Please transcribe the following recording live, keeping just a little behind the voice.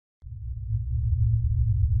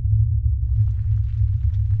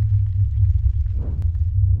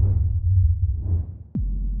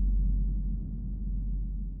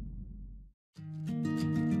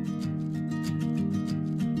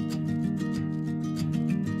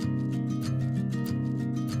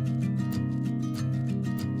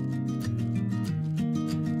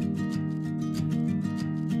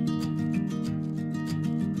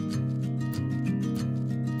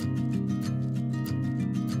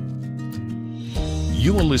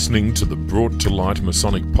You are listening to the Brought to Light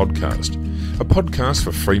Masonic Podcast, a podcast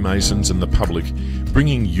for Freemasons and the public,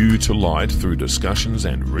 bringing you to light through discussions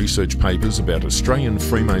and research papers about Australian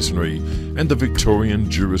Freemasonry and the Victorian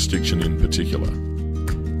jurisdiction in particular.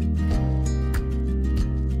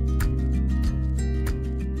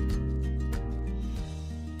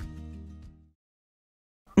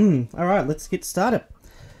 All right, let's get started.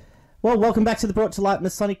 Well, welcome back to the Brought to Light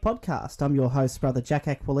Masonic Podcast. I'm your host, Brother Jack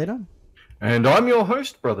Aquilina. And I'm your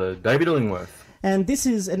host, Brother David Illingworth. And this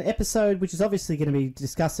is an episode which is obviously going to be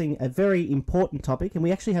discussing a very important topic, and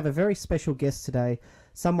we actually have a very special guest today,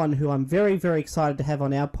 someone who I'm very, very excited to have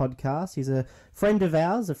on our podcast. He's a friend of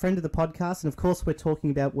ours, a friend of the podcast, and of course we're talking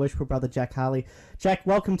about Worshipful Brother Jack Harley. Jack,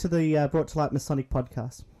 welcome to the Brought to Light Masonic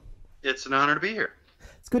Podcast. It's an honor to be here.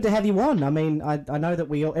 It's good to have you on. I mean, I know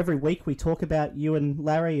that every week we talk about you and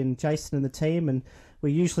Larry and Jason and the team, and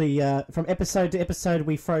we usually, from episode to episode,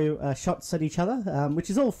 we throw shots at each other, which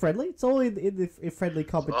is all friendly. It's all in friendly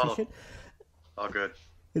competition. All good.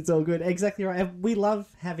 It's all good. Exactly right. And we love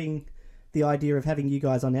having the idea of having you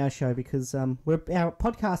guys on our show because our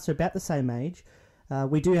podcasts are about the same age.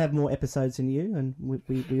 We do have more episodes than you, and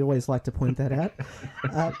we always like to point that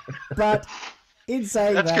out. But in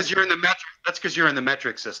saying that's because you're in the metric. That's because you're in the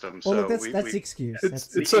metric system. So well, look, that's the excuse.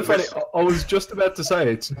 It's so funny. I was just about to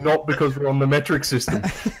say it's not because we're on the metric system.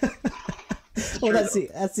 Well, that's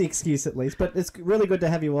the excuse at least. But it's really good to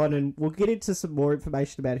have you on, and we'll get into some more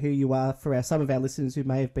information about who you are for some of our listeners who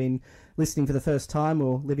may have been listening for the first time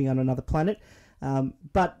or living on another planet.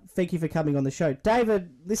 But thank you for coming on the show. David,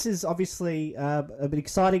 this is obviously an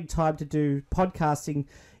exciting time to do podcasting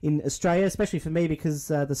in Australia, especially for me because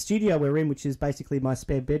the studio we're in, which is basically my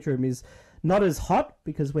spare bedroom, is not as hot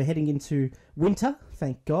because we're heading into winter,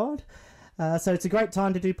 thank God. So it's a great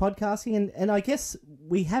time to do podcasting, and I guess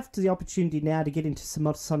we have the opportunity now to get into some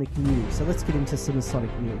Masonic news. So let's get into some Masonic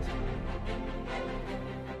news.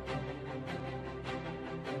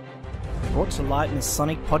 Brought to Light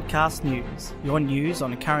Masonic Podcast News, your news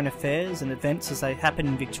on current affairs and events as they happen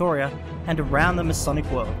in Victoria and around the Masonic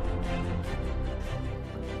world.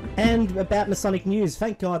 And about Masonic news,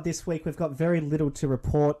 thank God this week we've got very little to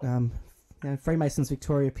report. Freemasons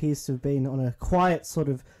Victoria appears to have been on a quiet sort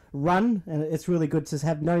of run, and it's really good to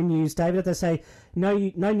have no news. David, they say no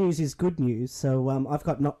news is good news, so I've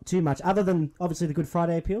got not too much, other than obviously the Good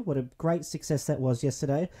Friday appeal. What a great success that was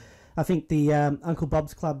yesterday. I think the Uncle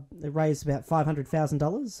Bob's Club raised about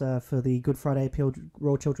 $500,000 for the Good Friday appeal,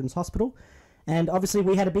 Royal Children's Hospital, and obviously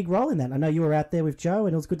we had a big role in that. I know you were out there with Joe,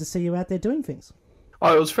 and it was good to see you out there doing things.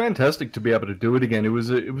 Oh, it was fantastic to be able to do it again. It was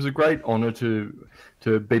a great honour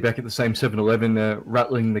to be back at the same 7-Eleven,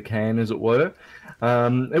 rattling the can, as it were.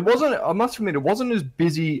 It wasn't. I must admit, it wasn't as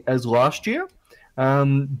busy as last year,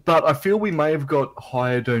 but I feel we may have got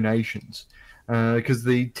higher donations because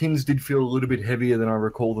the tins did feel a little bit heavier than I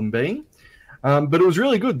recall them being. But it was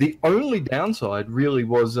really good. The only downside really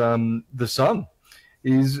was the sun.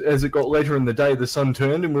 As it got later in the day, the sun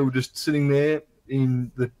turned, and we were just sitting there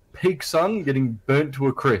in the peak sun, getting burnt to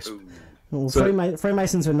a crisp. Well,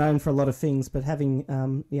 Freemasons are known for a lot of things, but having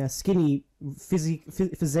skinny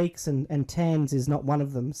physiques and tans is not one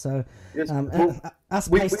of them. So yes. Us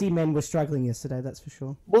pasty men were struggling yesterday, that's for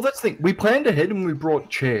sure. Well, that's the thing. We planned ahead and we brought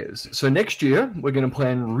chairs. So next year, we're going to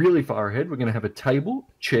plan really far ahead. We're going to have a table,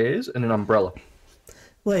 chairs, and an umbrella.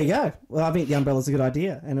 Well, there you go. Well, I think the umbrella's a good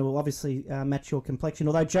idea, and it will obviously match your complexion.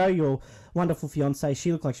 Although, Jo, your wonderful fiancée,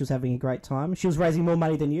 she looked like she was having a great time. She was raising more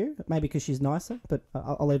money than you, maybe because she's nicer, but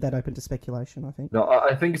I'll leave that open to speculation, I think. No,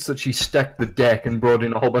 I think it's that she stacked the deck and brought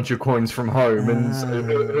in a whole bunch of coins from home, and so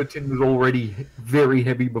her tin was already very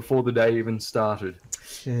heavy before the day even started.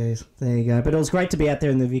 Jeez, there you go. But it was great to be out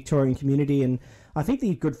there in the Victorian community, and I think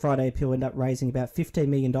the Good Friday appeal ended up raising about $15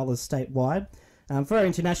 million statewide. For our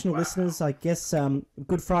international listeners, I guess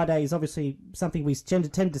Good Friday is obviously something we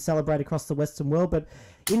tend to celebrate across the Western world, but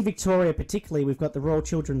in Victoria particularly, we've got the Royal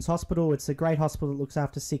Children's Hospital. It's a great hospital that looks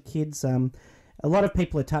after sick kids. A lot of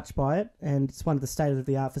people are touched by it, and it's one of the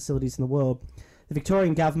state-of-the-art facilities in the world. The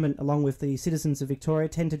Victorian government, along with the citizens of Victoria,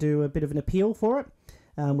 tend to do a bit of an appeal for it.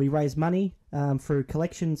 We raise money through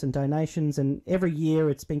collections and donations, and every year,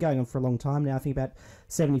 it's been going on for a long time now, I think about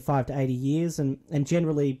 75 to 80 years, and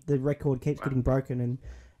generally the record keeps getting broken,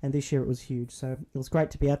 and this year it was huge, so it was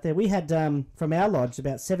great to be out there. We had, from our lodge,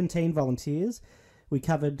 about 17 volunteers. We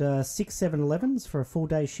covered 6 7-Elevens for a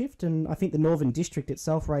full-day shift, and I think the Northern District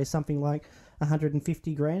itself raised something like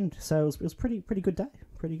 $150,000, so it was pretty good day.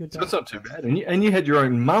 Pretty good day. So that's not too bad. And you had your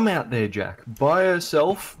own mum out there, Jack, by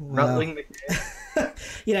herself, rattling the can.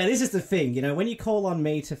 This is the thing. When you call on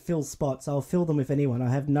me to fill spots, I'll fill them with anyone. I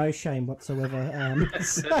have no shame whatsoever.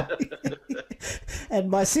 And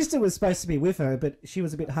my sister was supposed to be with her, but she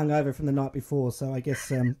was a bit hungover from the night before. So I guess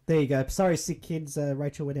there you go. Sorry, sick kids.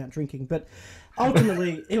 Rachel went out drinking, but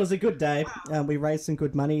ultimately it was a good day. We raised some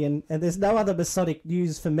good money, and there's no other Masonic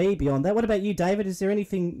news for me beyond that. What about you, David? Is there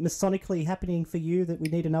anything Masonically happening for you that we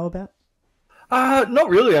need to know about? Not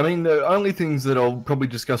really. I mean, the only things that I'll probably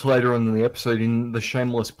discuss later on in the episode in the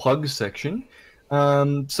shameless plugs section.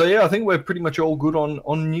 So yeah, I think we're pretty much all good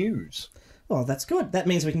on news. Well, that's good. That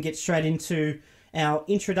means we can get straight into our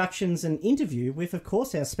introductions and interview with, of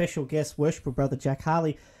course, our special guest, Worshipful Brother Jack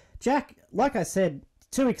Harley. Jack, like I said,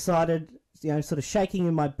 too excited, sort of shaking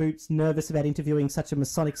in my boots, nervous about interviewing such a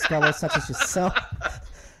Masonic scholar such as yourself.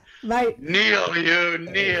 Mate, kneel.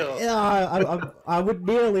 I would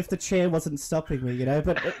kneel if the chair wasn't stopping me,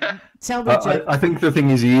 but tell me, Jack. I think the thing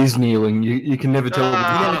is he is kneeling. You can never tell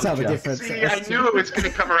the difference. See, I knew it was going to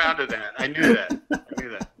come around to that. I knew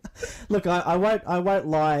that. Look, I won't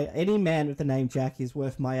lie. Any man with the name Jack is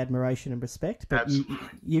worth my admiration and respect, but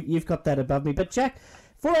you've got that above me. But Jack,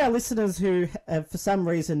 for our listeners who have, for some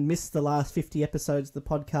reason, missed the last 50 episodes of the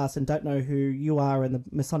podcast and don't know who you are and the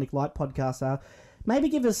Masonic Lite Podcast are, maybe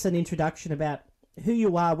give us an introduction about who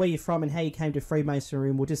you are, where you're from, and how you came to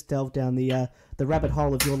Freemasonry, and we'll just delve down the rabbit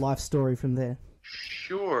hole of your life story from there.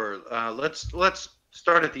 Sure. Let's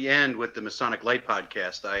start at the end with the Masonic Lite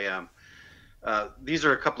Podcast. These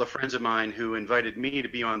are a couple of friends of mine who invited me to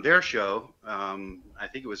be on their show. I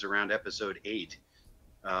think it was around episode 8.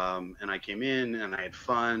 And I came in and I had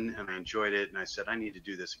fun and I enjoyed it. And I said, I need to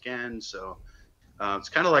do this again. So it's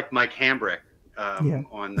kind of like Mike Hambrick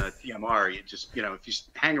on the TMR. You just, if you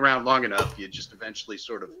hang around long enough, you just eventually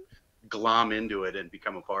sort of glom into it and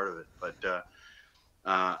become a part of it. But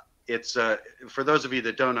it's, for those of you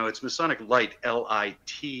that don't know, it's Masonic Lite, Lite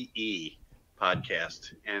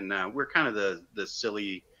podcast. And we're kind of the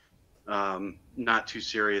silly, not too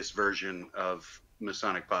serious version of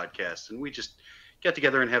Masonic podcast. And we just get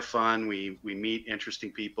together and have fun. We meet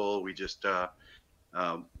interesting people. We just,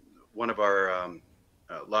 one of our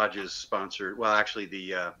lodges sponsored, well, actually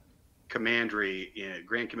the Commandery,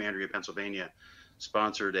 Grand Commandery of Pennsylvania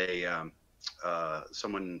sponsored a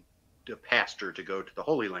pastor to go to the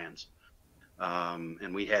Holy Lands.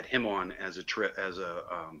 And we had him on as a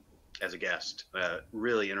guest.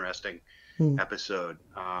 Really interesting episode.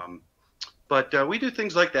 But we do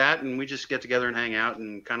things like that, and we just get together and hang out,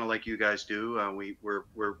 and kind of like you guys do.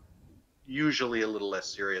 We're usually a little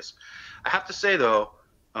less serious. I have to say, though,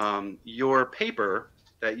 your paper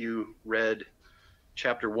that you read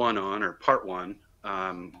chapter 1 on, or part 1,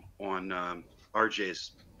 on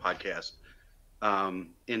RJ's podcast,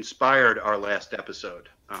 inspired our last episode.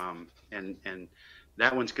 And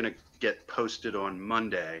that one's going to get posted on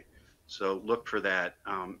Monday. So look for that.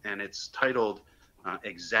 And it's titled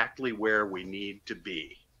Exactly Where We Need to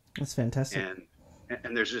Be. That's fantastic.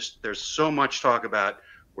 And there's so much talk about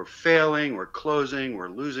we're failing, we're closing, we're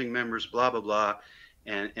losing members, blah, blah, blah.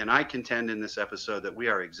 And I contend in this episode that we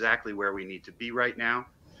are exactly where we need to be right now.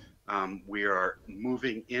 We are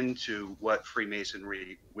moving into what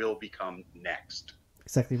Freemasonry will become next.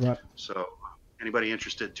 Exactly right. So anybody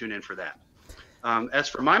interested, tune in for that. As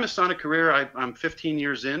for my Masonic career, I'm 15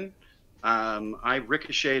 years in. I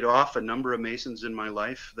ricocheted off a number of Masons in my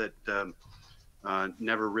life that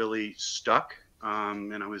never really stuck.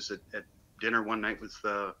 And I was at dinner one night with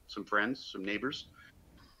some friends, some neighbors.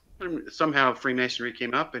 And somehow Freemasonry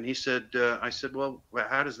came up, and he said, I said, well,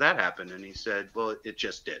 how does that happen? And he said, well, it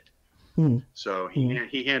just did. So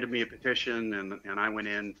he handed me a petition, and I went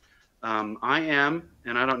in. I am,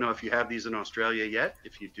 and I don't know if you have these in Australia yet.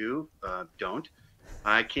 If you do, don't.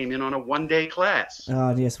 I came in on a one-day class.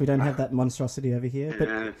 Oh, yes, we don't have that monstrosity over here.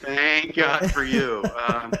 But thank God for you.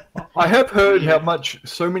 I have heard how much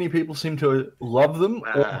so many people seem to love them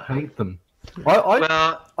or hate them.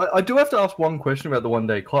 I do have to ask one question about the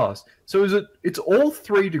one-day class. So it's all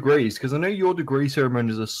 3 degrees? Because I know your degree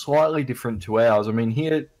ceremonies are slightly different to ours. I mean,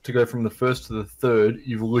 here, to go from the 1st to the 3rd,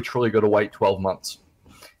 you've literally got to wait 12 months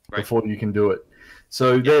before you can do it.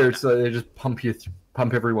 So they just pump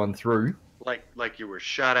everyone through. Like you were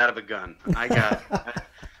shot out of a gun.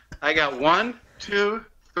 I got 1, 2,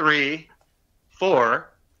 3, 4,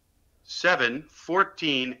 7,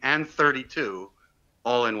 14, and 32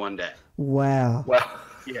 all in one day. Wow.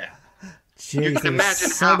 Yeah. Jeez, you can imagine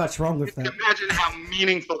so much wrong with that. Imagine how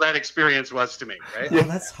meaningful that experience was to me, right? Yeah,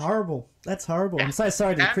 that's horrible. That's horrible. Yeah. I'm so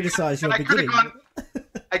sorry to criticize your beginning.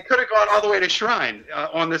 I could have gone all the way to Shrine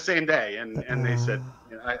on the same day, and they said,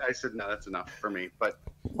 I said, no, that's enough for me. But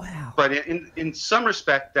Wow. But in some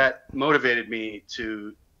respect, that motivated me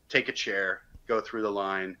to take a chair, go through the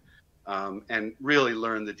line, and really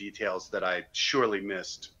learn the details that I surely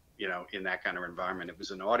missed, in that kind of environment. It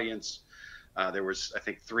was an audience. There was, I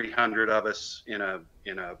think, 300 of us in a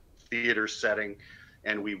theater setting,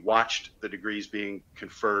 and we watched the degrees being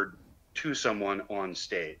conferred to someone on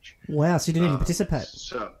stage. Wow, so you didn't even participate?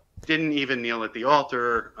 So didn't even kneel at the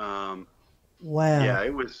altar. Wow. Yeah,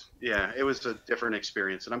 it was a different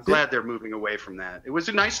experience, and I'm glad they're moving away from that. It was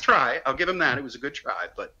a nice try. I'll give them that. It was a good try,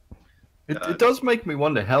 but it does make me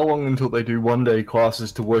wonder how long until they do one-day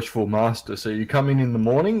classes to Worshipful Master. So you come in the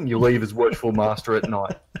morning, you leave as Worshipful Master at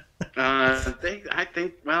night. I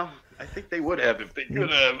think they would have if they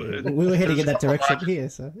could have. We were heading in that direction here,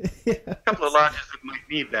 so a couple of lodges that might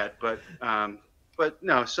need that, but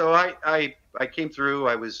no. So I came through.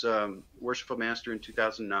 I was Worshipful Master in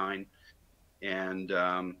 2009, and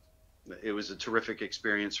it was a terrific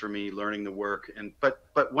experience for me learning the work.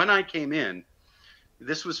 But when I came in,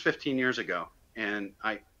 this was 15 years ago, and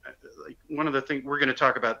like one of the things we're going to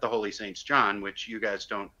talk about the Holy Saints John, which you guys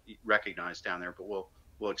don't recognize down there, but we'll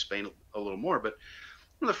explain a little more. But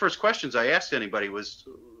one of the first questions I asked anybody was,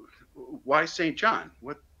 "Why Saint John?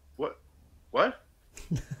 What?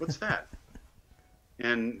 What's that?"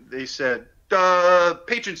 And they said,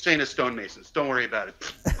 "Patron saint of stonemasons. Don't worry about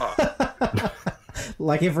it." Oh.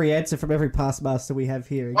 Like every answer from every past master we have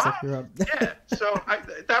here, exactly right. Yeah. So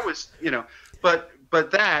that was,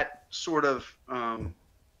 but that sort of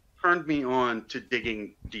turned me on to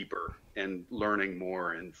digging deeper and learning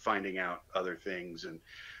more and finding out other things. And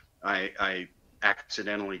I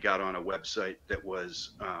accidentally got on a website that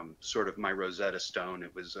was sort of my Rosetta Stone.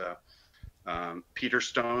 It was Peter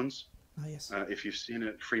Stone's. Oh, yes. If you've seen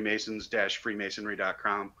it,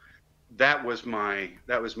 Freemasons-freemasonry.com. That was my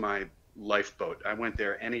lifeboat. I went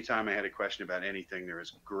there anytime I had a question about anything. There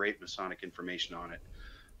was great Masonic information on it,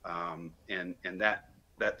 and that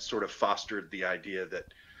sort of fostered the idea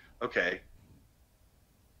that, okay,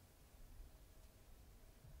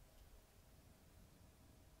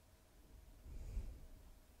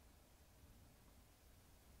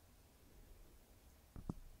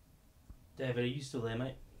 David, are you still there,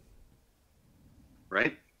 mate?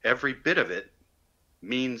 right? Every bit of it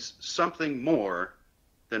means something more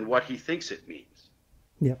than what he thinks it means.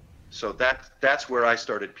 Yep. So that's where I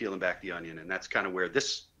started peeling back the onion, and that's kind of where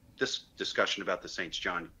this discussion about the Saints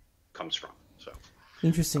John comes from. So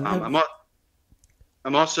interesting.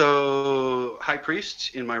 I'm also High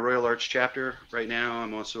Priest in my Royal Arch chapter right now.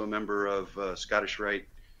 I'm also a member of Scottish Rite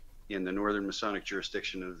in the Northern Masonic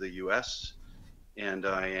jurisdiction of the U.S., and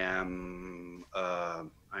I am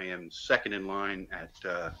second in line at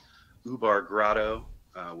Ubar Grotto,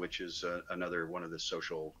 which is another one of the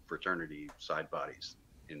social fraternity side bodies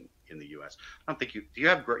in the U.S. I don't think you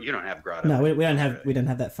don't have Grotto. No, we don't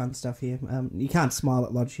have that fun stuff here. You can't smile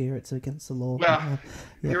at lodge here; it's against the law. Well,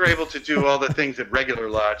 you're able to do all the things at regular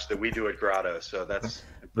lodge that we do at Grotto, so that's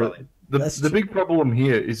brilliant. The big problem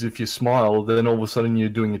here is if you smile, then all of a sudden you're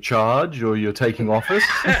doing a charge or you're taking office.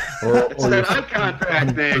 It's that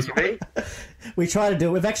uncontract thing. We try to do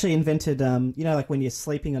it. We've actually invented, like when you're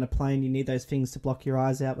sleeping on a plane, you need those things to block your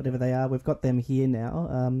eyes out, whatever they are. We've got them here now.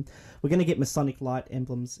 We're going to get Masonic Lite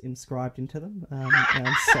emblems inscribed into them.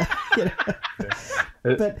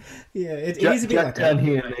 But yeah, it is a bit Jack like down that.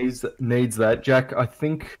 here needs that. Jack, I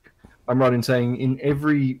think I'm right in saying in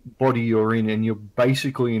every body you're in, and you're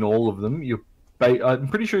basically in all of them, I'm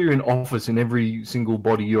pretty sure you're in office in every single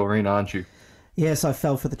body you're in, aren't you? Yes, I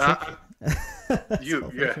fell for the trick. You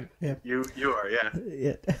are, yeah.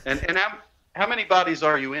 Yeah. And how many bodies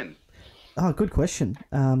are you in? Oh, good question.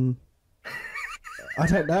 I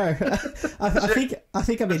don't know. I think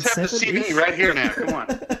I'm in Let's have 7. the CD right here now. Come on.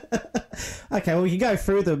 Okay, well, you go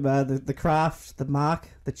through them: the craft, the mark,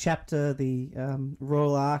 the chapter, the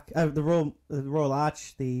Royal Arch, the Royal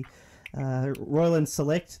Arch, the Royal and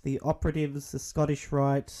Select, the Operatives, the Scottish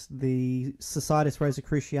Rite, the Societas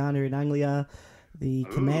Rosicruciana in Anglia, the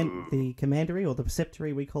Commandery or the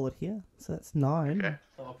Preceptory, we call it here. So that's 9. Okay.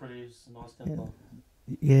 The Operatives, nice temple.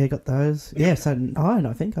 Yeah, got those. Yeah, so 9,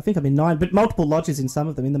 I think. I think I'm in 9, but multiple lodges in some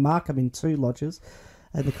of them. In the Mark, I'm in 2 lodges.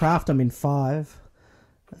 In the Craft, I'm in 5.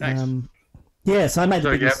 Nice. Yeah, so I made the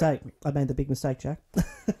big mistake. I made the big mistake, Jack.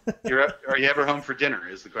 Are you ever home for dinner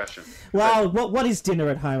is the question. Well, what is dinner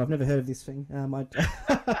at home? I've never heard of this thing.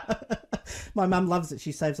 My mum loves it.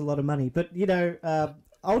 She saves a lot of money. But,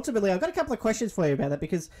 ultimately, I've got a couple of questions for you about that,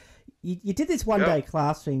 because you did this one-day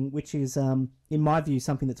class thing, which is, in my view,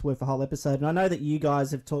 something that's worth a whole episode. And I know that you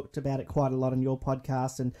guys have talked about it quite a lot on your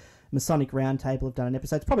podcast, and Masonic Roundtable have done an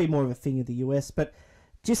episode. It's probably more of a thing in the US. But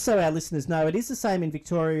just so our listeners know, it is the same in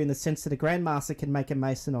Victoria in the sense that a Grand Master can make a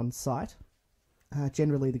Mason on site.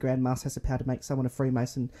 Generally, the Grand Master has the power to make someone a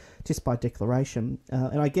Freemason just by declaration.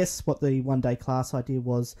 And I guess what the one-day class idea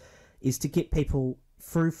is to get people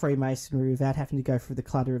through Freemasonry without having to go through the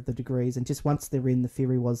clutter of the degrees. And just once they're in, the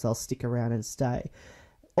theory was they'll stick around and stay.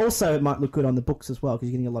 Also, it might look good on the books as well because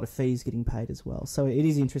you're getting a lot of fees getting paid as well. So it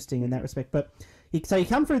is interesting in that respect. But so you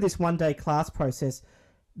come through this one-day class process.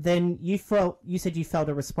 Then you said you felt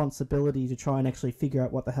a responsibility to try and actually figure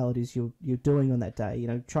out what the hell it is you're doing on that day. You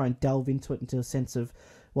know, try and delve into it into a sense of,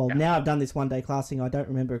 well, now I've done this one-day classing, I don't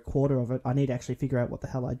remember a quarter of it. I need to actually figure out what the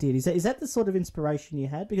hell I did. Is that the sort of inspiration you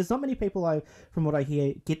had? Because not many people, from what I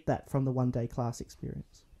hear, get that from the one-day class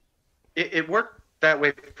experience. It worked that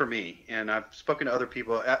way for me, and I've spoken to other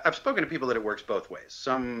people. I've spoken to people that it works both ways.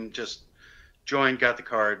 Some just joined, got the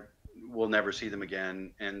card, will never see them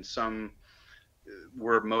again, and some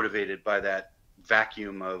were motivated by that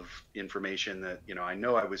vacuum of information that, I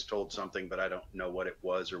know I was told something, but I don't know what it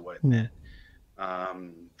was or what it meant.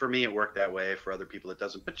 For me, it worked that way. For other people, it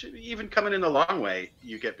doesn't. But even coming in the long way,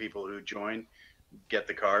 you get people who join, get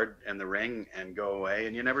the card and the ring, and go away,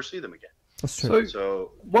 and you never see them again. That's true.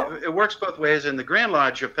 So it works both ways. And the Grand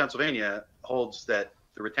Lodge of Pennsylvania holds that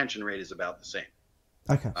the retention rate is about the same.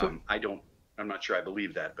 Okay. I'm not sure I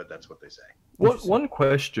believe that, but that's what they say. One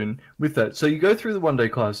question with that. So you go through the one-day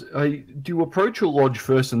class. Do you approach a lodge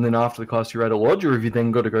first and then after the class you're at a lodge, or have you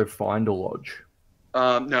then got to go find a lodge?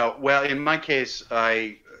 No. Well, in my case,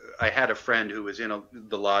 I had a friend who was in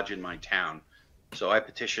the lodge in my town. So I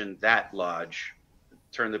petitioned that lodge,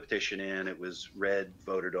 turned the petition in. It was read,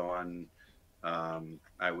 voted on.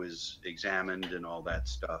 I was examined and all that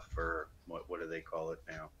stuff for, what do they call it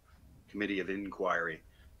now? Committee of Inquiry.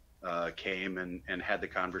 Came and had the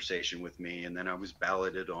conversation with me, and then I was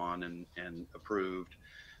balloted on and approved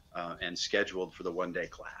and scheduled for the one-day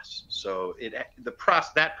class. So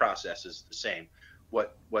that process is the same.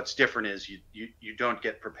 What's different is you don't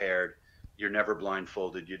get prepared. You're never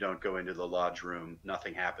blindfolded. You don't go into the lodge room.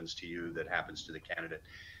 Nothing happens to you that happens to the candidate.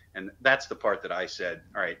 And that's the part that I said,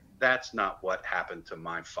 all right, that's not what happened to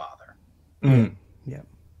my father. Mm. Yeah.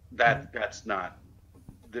 That's not.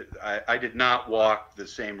 I did not walk the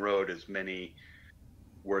same road as many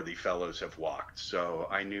worthy fellows have walked. So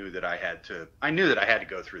I knew that I had to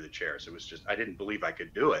go through the chairs. It was just, I didn't believe I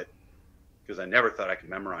could do it because I never thought I could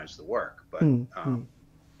memorize the work. But, I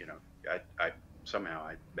somehow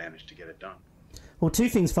I managed to get it done. Well, two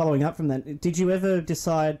things following up from that. Did you ever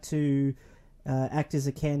decide to act as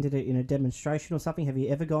a candidate in a demonstration or something? Have you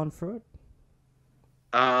ever gone through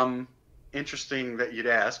it? Interesting that you'd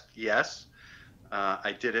ask. Yes.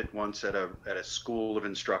 I did it once at a school of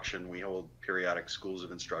instruction. We hold periodic schools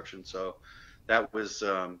of instruction. So that was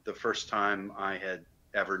the first time I had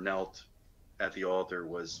ever knelt at the altar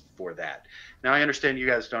was for that. Now, I understand you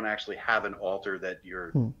guys don't actually have an altar that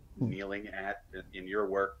you're kneeling at in your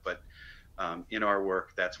work, but in our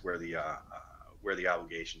work, that's where the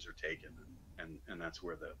obligations are taken, and that's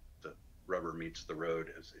where the rubber meets the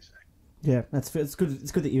road, as they say. Yeah, it's good.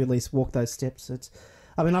 It's good that you at least walk those steps.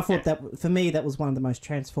 I thought that for me that was one of the most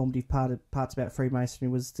transformative parts about Freemasonry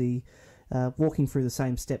was the walking through the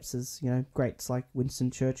same steps as greats like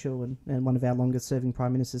Winston Churchill and one of our longest serving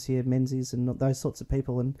prime ministers here, Menzies, and those sorts of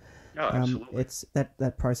people. And it's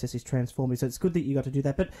that process is transformative. So it's good that you got to do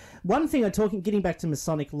that. But one thing getting back to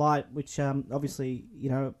Masonic Lite, which obviously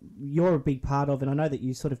you're a big part of, and I know that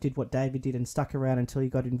you sort of did what David did and stuck around until you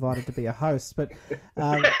got invited to be a host. But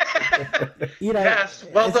yes,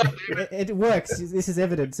 well done. It works. This is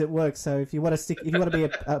evidence. It works. So if you want to be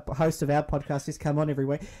a host of our podcast, just come on every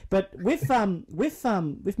week. But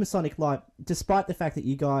with Masonic Lite, despite the fact that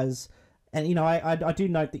you guys, and I do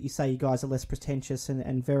note that you say you guys are less pretentious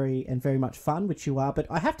and very much fun, which you are. But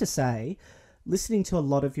I have to say, listening to a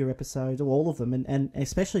lot of your episodes, or all of them, and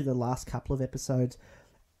especially the last couple of episodes,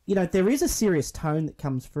 there is a serious tone that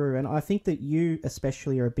comes through, and I think that you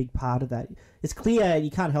especially are a big part of that. It's clear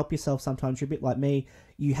you can't help yourself sometimes. You're a bit like me.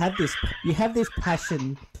 You have this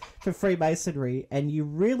passion for Freemasonry, and you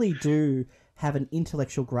really do have an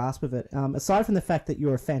intellectual grasp of it. Aside from the fact that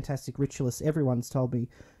you're a fantastic ritualist, everyone's told me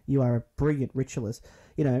you are a brilliant ritualist.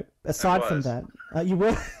 Aside from that, you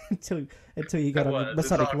were until you got on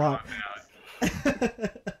Masonic Lite.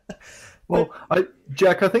 Well,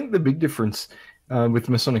 Jack, I think the big difference with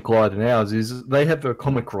Masonic Lite and ours is they have a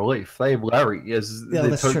comic relief. They have Larry as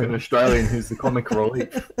the token true. Australian who's the comic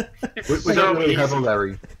relief. We don't really have a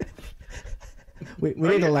Larry. We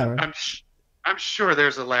need a Larry. I'm sure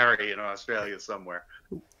there's a Larry in Australia somewhere.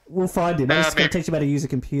 We'll find him. I'm just going to teach him how to use a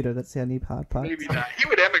computer. That's the only hard part. Maybe not. He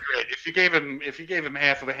would emigrate if you gave him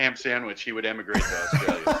half of a ham sandwich. He would emigrate to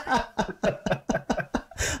Australia.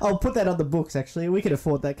 I'll put that on the books. Actually, we can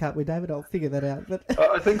afford that, can't we, David? I'll figure that out. But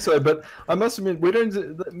I think so. But I must admit,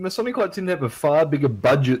 Masonic Lite didn't have a far bigger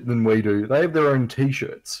budget than we do. They have their own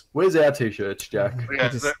T-shirts. Where's our T-shirts, Jack?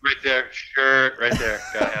 Yeah, right there. Shirt right there.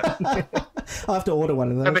 Go ahead. I'll have to order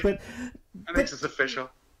one of those. I think it's official.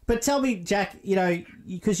 But tell me, Jack,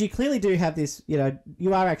 because you clearly do have this, you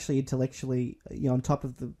are actually intellectually, on top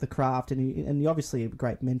of the craft, and you're obviously a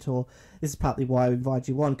great mentor. This is partly why I invited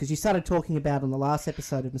you on, because you started talking about on the last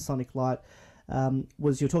episode of Masonic Lite,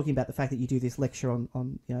 you're talking about the fact that you do this lecture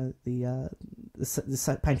on the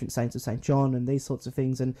patron saints of St. John and these sorts of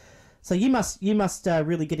things, and so you must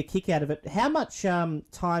really get a kick out of it. How much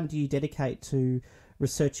time do you dedicate to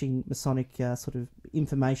researching Masonic sort of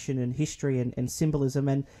information and history and symbolism,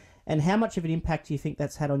 and how much of an impact do you think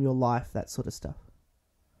that's had on your life, that sort of stuff?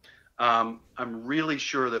 I'm really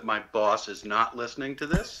sure that my boss is not listening to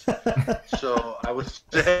this, so I would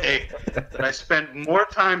say that I spent more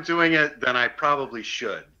time doing it than I probably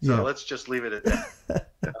should. So let's just leave it at that.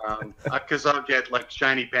 Because I'll get like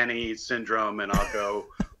shiny penny syndrome, and I'll go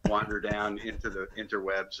wander down into the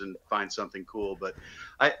interwebs and find something cool. But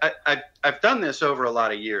I've done this over a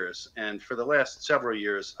lot of years, and for the last several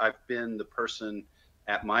years, I've been the person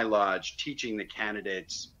at my lodge teaching the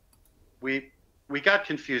candidates. We got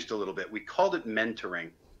confused a little bit. We called it mentoring,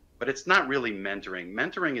 but it's not really mentoring.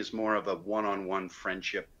 Mentoring is more of a one-on-one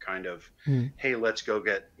friendship kind of, hey, let's go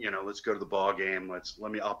to the ball game.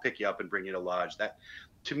 I'll pick you up and bring you to lodge. That,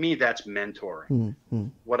 to me, that's mentoring.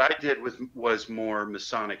 What I did was more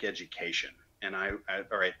Masonic education. And all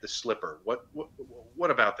right, the slipper.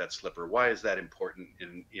 What about that slipper? Why is that important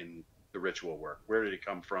in the ritual work? Where did it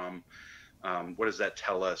come from? What does that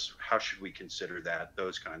tell us? How should we consider that?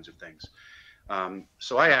 Those kinds of things.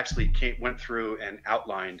 So I actually went through and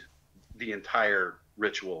outlined the entire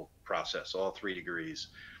ritual process, all 3 degrees,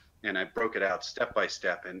 and I broke it out step by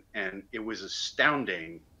step, and it was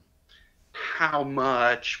astounding how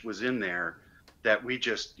much was in there that we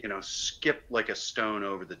just, skipped like a stone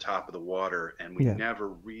over the top of the water, and we never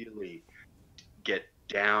really get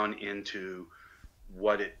down into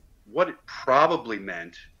what it probably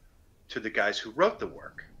meant to the guys who wrote the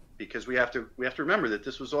work. Because we have to remember that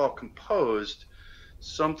this was all composed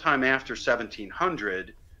sometime after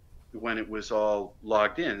 1700, when it was all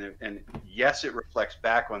logged in. And yes, it reflects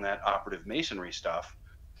back on that operative masonry stuff,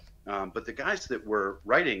 but the guys that were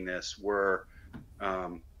writing this were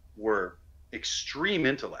extreme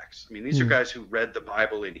intellects. I mean, these are guys who read the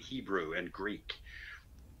Bible in Hebrew and Greek,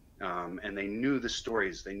 and they knew the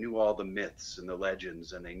stories, they knew all the myths and the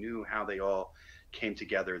legends, and they knew how they all came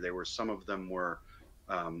together. Some of them were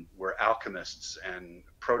alchemists and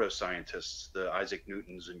proto-scientists, the Isaac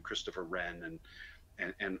Newtons and Christopher Wren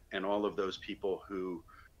and all of those people who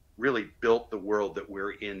really built the world that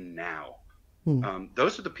we're in now.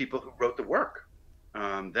 Those are the people who wrote the work.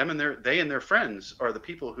 They and their friends are the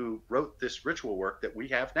people who wrote this ritual work that we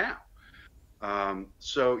have now.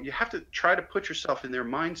 So you have to try to put yourself in their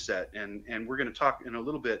mindset, and we're going to talk in a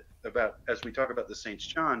little bit about, as we talk about the St.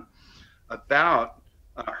 John, about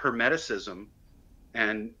Hermeticism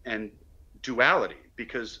and duality,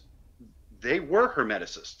 because they were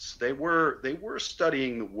Hermeticists. They were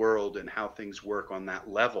studying the world and how things work on that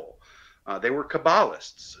level. They were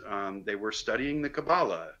Kabbalists. They were studying the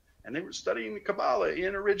Kabbalah, and they were studying the Kabbalah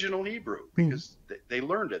in original Hebrew because they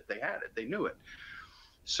learned it, they had it, they knew it.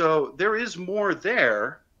 So there is more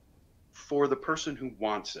there for the person who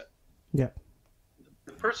wants it. Yeah.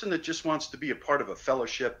 The person that just wants to be a part of a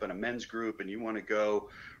fellowship and a men's group, and you want to go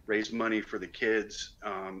raise money for the kids,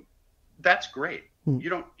 that's great. You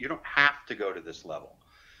don't have to go to this level,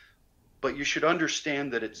 but you should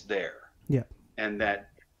understand that it's there. Yeah. And that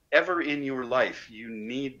ever in your life you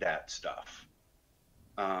need that stuff.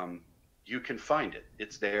 You can find it.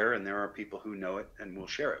 It's there, and there are people who know it and will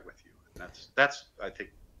share it with you. And that's I think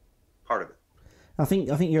part of it. I think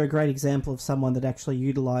you're a great example of someone that actually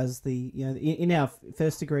utilised in our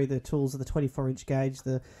first degree, the tools of the 24-inch gauge,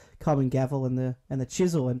 the common gavel and the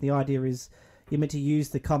chisel, and the idea is you're meant to use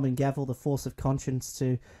the common gavel, the force of conscience,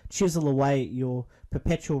 to chisel away at your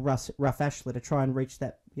perpetual rough ashlar to try and reach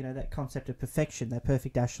that that concept of perfection, that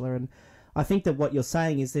perfect ashlar. And I think that what you're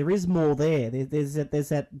saying is there is more there. There's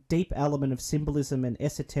that deep element of symbolism and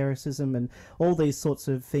esotericism and all these sorts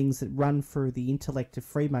of things that run through the intellect of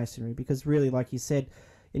Freemasonry, because really, like you said,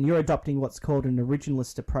 and you're adopting what's called an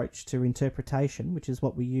originalist approach to interpretation, which is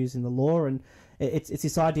what we use in the law, and it's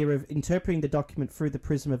this idea of interpreting the document through the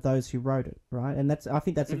prism of those who wrote it, right? And I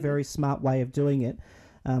think that's a very smart way of doing it.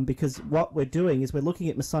 because what we're doing is we're looking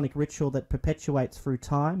at Masonic ritual that perpetuates through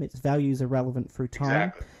time. Its values are relevant through time.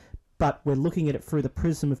 Exactly. But we're looking at it through the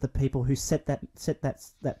prism of the people who set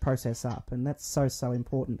that process up, and that's so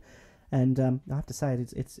important. And I have to say,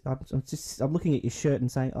 I'm looking at your shirt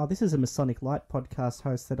and saying, "Oh, this is a Masonic Lite Podcast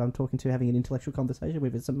host that I'm talking to, having an intellectual conversation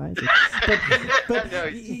with. It's amazing." But No,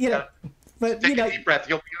 you know, but take you know, a deep breath.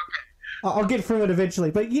 You'll be okay. I'll get through it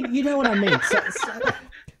eventually. But you know what I mean.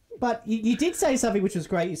 But you did say something which was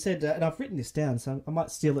great. You said, and I've written this down, so I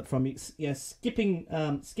might steal it from you. Skipping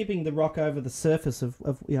the rock over the surface of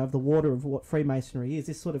the water of what Freemasonry is.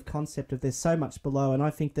 This sort of concept of there's so much below, and I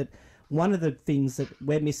think that one of the things that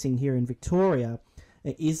we're missing here in Victoria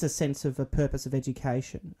is a sense of a purpose of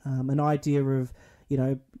education, an idea of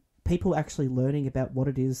people actually learning about what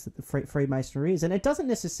it is that the Freemasonry is, and it doesn't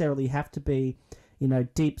necessarily have to be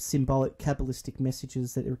deep symbolic Kabbalistic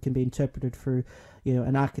messages that it can be interpreted through,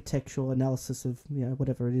 an architectural analysis of,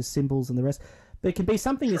 whatever it is, symbols and the rest. But it can be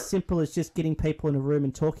something as simple as just getting people in a room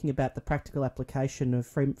and talking about the practical application of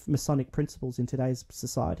Masonic principles in today's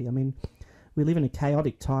society. I mean, we live in a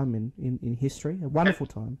chaotic time in history, a wonderful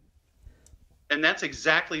time. And that's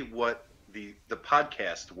exactly what the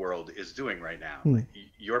podcast world is doing right now.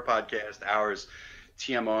 Your podcast, ours,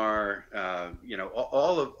 TMR,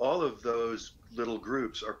 all of those little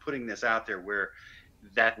groups are putting this out there where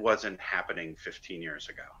that wasn't happening 15 years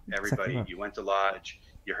ago. Everybody, you went to lodge,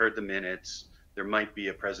 you heard the minutes, there might be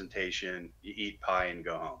a presentation, you eat pie and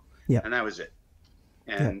go home. Yeah. And that was it.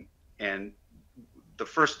 And the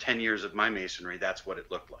first 10 years of my Masonry, that's what it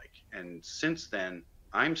looked like. And since then,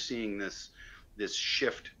 I'm seeing this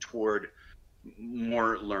shift toward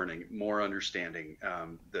more learning, more understanding.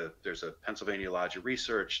 There's a Pennsylvania Lodge of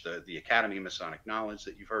Research, the Academy of Masonic Knowledge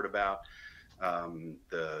that you've heard about,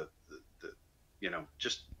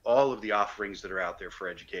 just all of the offerings that are out there for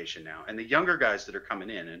education now. And the younger guys that are coming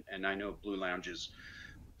in, and I know Blue Lounge is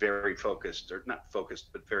very focused, or not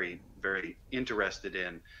focused, but very, very interested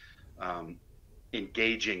in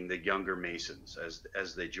engaging the younger Masons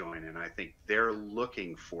as they join. And I think they're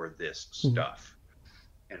looking for this stuff.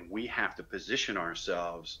 And we have to position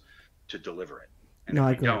ourselves to deliver it. And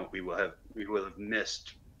if we don't, we will have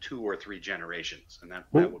missed 2 or 3 generations, and that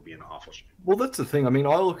would be an awful shame. Well, that's the thing. I mean,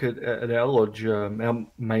 I look at our lodge, our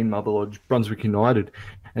main mother lodge, Brunswick United,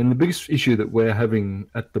 and the biggest issue that we're having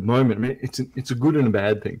at the moment, I mean, it's a good and a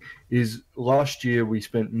bad thing, is last year we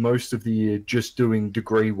spent most of the year just doing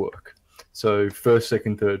degree work. So first,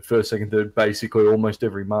 second, third, basically almost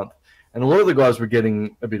every month. And a lot of the guys were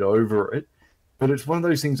getting a bit over it, but it's one of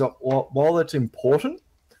those things that while that's important,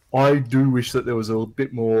 I do wish that there was a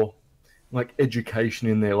bit more like education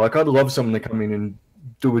in there. Like I'd love someone to come in and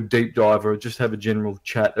do a deep dive or just have a general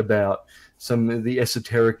chat about some of the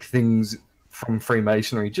esoteric things from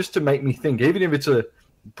Freemasonry, just to make me think, even if it's a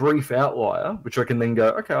brief outlier, which I can then go,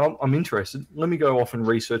 okay, I'm interested. Let me go off and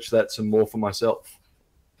research that some more for myself.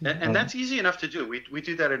 And that's easy enough to do. We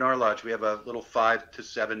do that in our lodge. We have a little 5 to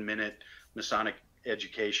 7 minute Masonic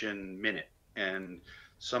education minute, and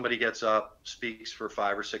somebody gets up, speaks for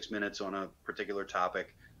 5 or 6 minutes on a particular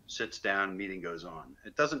topic, sits down, meeting goes on.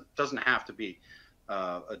 It doesn't have to be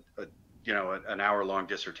an hour-long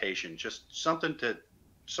dissertation. Just something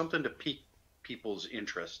to pique people's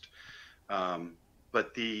interest.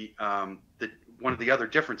 But one of the other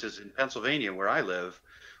differences in Pennsylvania, where I live,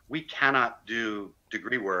 we cannot do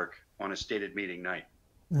degree work on a stated meeting night.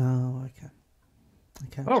 Oh, okay.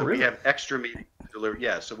 Oh, so really? we have extra meetings to deliver.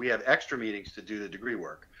 Yeah, so we have extra meetings to do the degree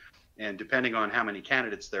work. And depending on how many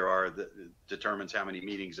candidates there are, that determines how many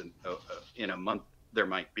meetings in a month there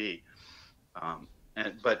might be.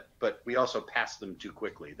 But we also pass them too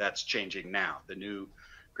quickly. That's changing now. The new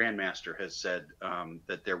Grandmaster has said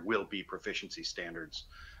that there will be proficiency standards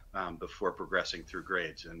before progressing through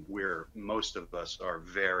grades, and most of us are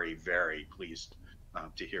very, very pleased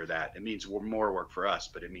to hear that. It means more work for us,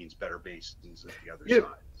 but it means better Masons at the other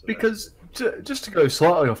side. So because just to go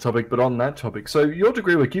slightly off topic, but on that topic, so your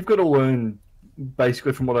degree work, you've got to learn,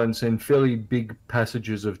 basically from what I understand, fairly big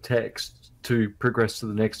passages of text to progress to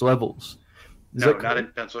the next levels. No, not in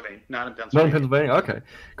Pennsylvania. Not in Pennsylvania, okay.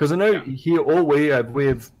 Because I know here all we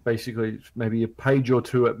have basically maybe a page or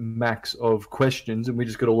 2 at max of questions, and we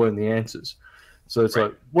just got to learn the answers. So it's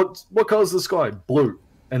like, what color's the sky? Blue.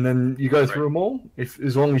 And then you go through them all.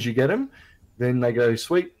 As long as you get them, then they go,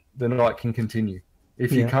 sweet, the night can continue.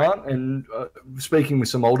 If you can't, and speaking with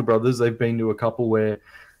some older brothers, they've been to a couple where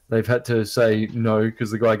they've had to say no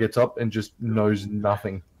because the guy gets up and just knows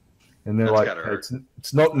nothing. And they're like, hey,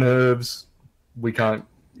 it's not nerves. We can't.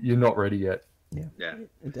 You're not ready yet. Yeah.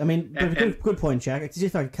 I mean, good point, Jack. Just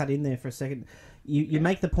if I could cut in there for a second, you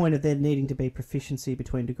make the point of there needing to be proficiency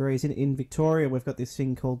between degrees. In Victoria, we've got this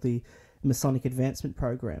thing called the Masonic Advancement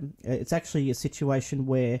Program. It's actually a situation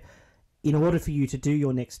where, in order for you to do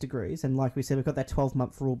your next degrees, and like we said, we've got that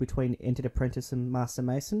 12-month rule between entered apprentice and master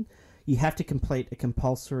mason, you have to complete a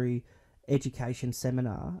compulsory education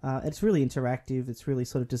seminar. It's really interactive. It's really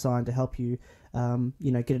sort of designed to help you,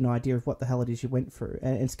 get an idea of what the hell it is you went through.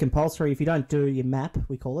 And it's compulsory. If you don't do your MAP,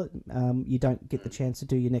 we call it, you don't get the chance to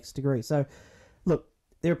do your next degree. So, look,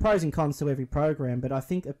 there are pros and cons to every program, but I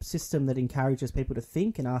think a system that encourages people to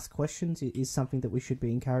think and ask questions is something that we should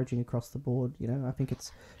be encouraging across the board. I think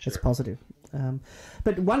it's positive.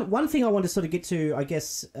 But one thing I want to sort of get to, I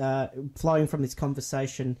guess, flowing from this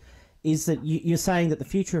conversation, is that you're saying that the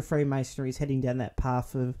future of Freemasonry is heading down that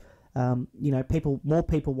path of, more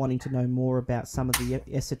people wanting to know more about some of the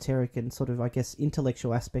esoteric and sort of, I guess,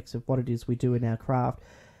 intellectual aspects of what it is we do in our craft.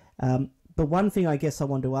 But one thing I guess I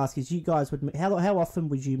wanted to ask is, you guys how often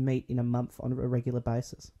would you meet in a month on a regular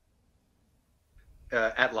basis?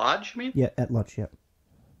 At Lodge, you mean? Yeah, at Lodge, yeah.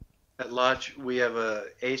 At Lodge, we have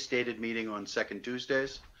a stated meeting on second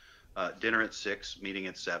Tuesdays, dinner at 6, meeting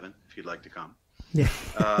at 7, if you'd like to come. Yeah.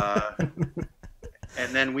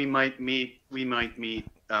 And then we might meet,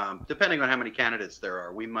 depending on how many candidates there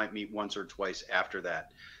are, we might meet once or twice after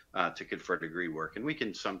that to confer degree work. And we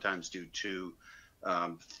can sometimes do 2.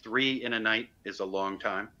 3 in a night is a long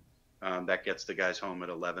time. That gets the guys home at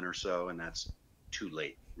 11 or so, and that's too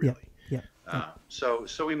late, really. Yeah. So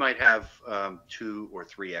we might have 2 or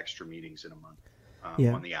 3 extra meetings in a month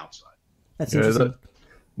on the outside. That's interesting.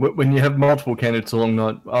 When you have multiple candidates along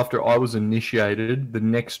night, after I was initiated, the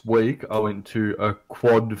next week I went to a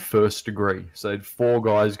quad first degree. So I had 4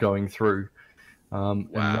 guys going through, and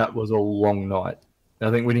that was a long night.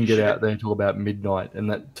 I think we didn't get out there until about midnight, and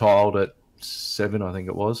that tiled at 7, I think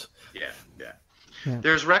it was. Yeah.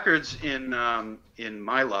 There's records in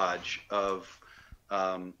my lodge of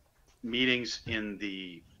meetings in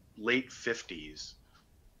the late 50s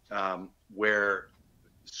where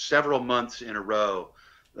several months in a row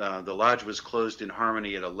the lodge was closed in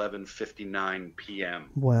harmony at 11:59 p.m.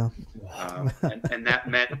 Wow. And that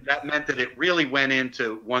meant that it really went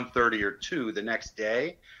into 1:30 or 2 the next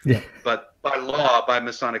day. Yeah. But by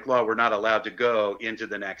Masonic law, we're not allowed to go into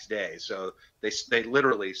the next day. So they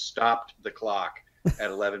literally stopped the clock at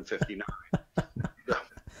 11:59.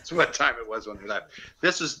 That's what time it was when we left.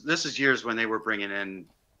 This is years when they were bringing in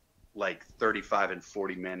like 35 and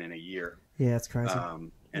 40 men in a year. Yeah, it's crazy.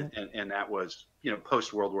 And that was,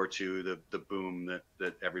 post World War II, the boom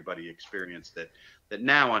that everybody experienced that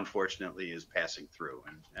now unfortunately is passing through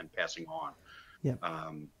and passing on. Yeah.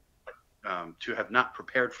 To have not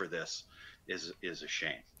prepared for this is a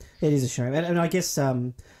shame. It is a shame, and I guess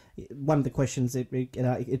one of the questions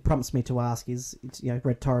it prompts me to ask is,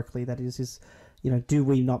 rhetorically, that is, do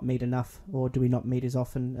we not meet enough, or do we not meet as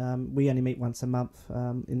often? We only meet once a month.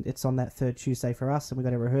 It's on that third Tuesday for us, and we've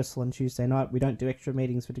got a rehearsal on Tuesday night. We don't do extra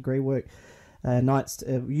meetings for degree work. Nights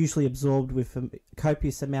usually absorbed with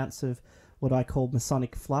copious amounts of what I call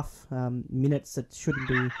Masonic fluff, minutes that shouldn't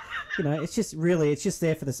be, it's just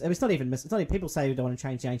there for this. It's not even people say we don't want to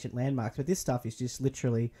change the ancient landmarks, but this stuff is just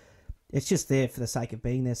literally, it's just there for the sake of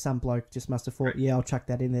being there. Some bloke just must have thought, I'll chuck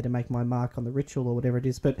that in there to make my mark on the ritual or whatever it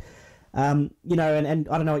is. But, and I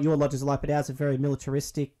don't know what your lodges are like, but ours are very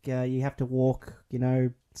militaristic. You have to walk,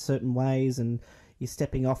 certain ways, and you're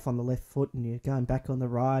stepping off on the left foot and you're going back on the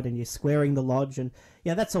right and you're squaring the lodge, and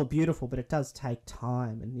that's all beautiful, but it does take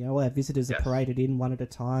time. And all our visitors are paraded in one at a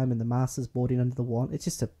time, and the master's brought in under the wand. It's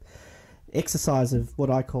just a exercise of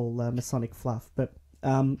what I call Masonic fluff. But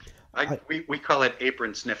we call it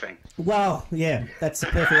apron sniffing. Well, yeah, that's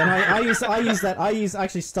perfect. And I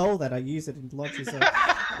actually stole that. I use it in lodges, and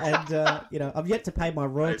I've yet to pay my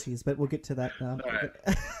royalties, but we'll get to that.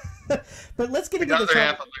 Right. But let's get into the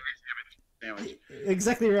topic.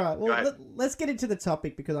 Exactly right. Well, let's get into the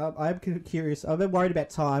topic, because I'm curious. I'm worried about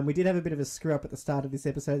time. We did have a bit of a screw up at the start of this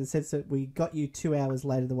episode in the sense that we got you 2 hours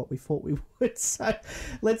later than what we thought we would. So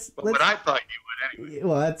let's. What I thought you would anyway.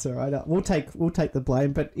 Well, that's all right. We'll take the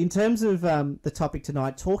blame. But in terms of the topic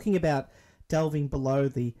tonight, talking about delving below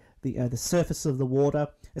the surface of the water,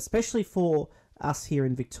 especially for us here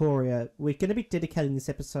in Victoria, we're going to be dedicating this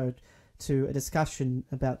episode to a discussion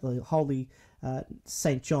about the holy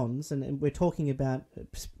St. John's, and we're talking about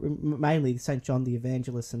mainly St. John the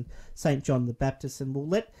Evangelist and St. John the Baptist, and we'll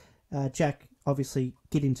let Jack obviously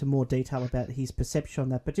get into more detail about his perception on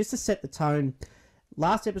that. But just to set the tone,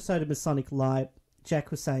 last episode of Masonic Lite,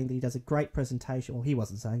 Jack was saying that he does a great presentation. Well, he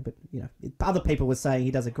wasn't saying, but other people were saying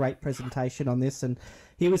he does a great presentation on this, and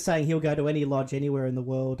he was saying he'll go to any lodge anywhere in the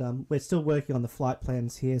world. We're still working on the flight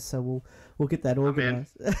plans here, so we'll get that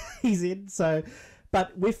organised. He's in. So,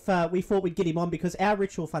 but we thought we'd get him on because our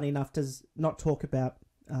ritual, funny enough, does not talk about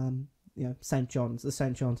St. John's, the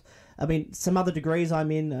St. John's. I mean, some other degrees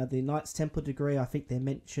I'm in, the Knights Templar degree, I think they're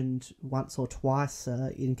mentioned once or twice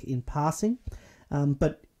in passing,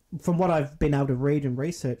 but from what I've been able to read and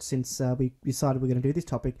research since we decided we're going to do this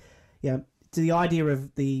topic, to the idea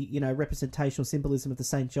of the representational symbolism of the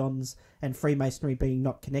St. John's and Freemasonry being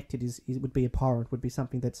not connected would be abhorrent, would be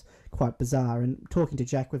something that's quite bizarre. And talking to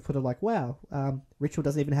Jack, we've put it like, wow, ritual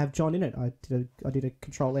doesn't even have John in it. I did a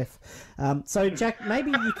Control F. So Jack,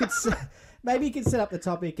 maybe you could set up the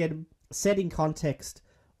topic and set in context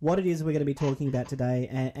what it is we're going to be talking about today,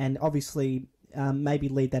 and obviously. Maybe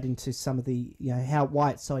lead that into some of the,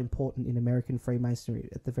 why it's so important in American Freemasonry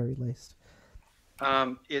at the very least.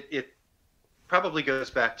 It probably goes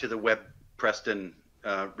back to the Webb Preston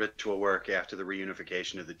ritual work after the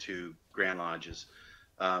reunification of the two Grand Lodges,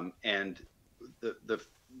 and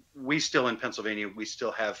we still in Pennsylvania, we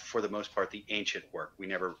still have for the most part the ancient work. We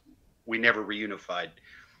never reunified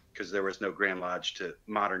because there was no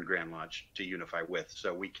modern Grand Lodge to unify with,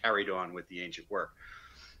 so we carried on with the ancient work.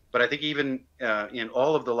 But I think even in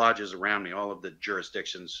all of the lodges around me, all of the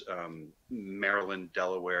jurisdictions, Maryland,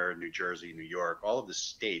 Delaware, New Jersey, New York, all of the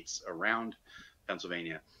states around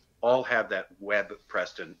Pennsylvania, all have that Webb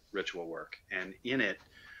Preston ritual work. And in it,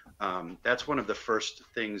 that's one of the first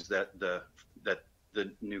things that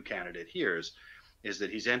the new candidate hears, is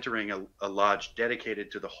that he's entering a lodge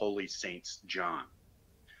dedicated to the Holy Saints John.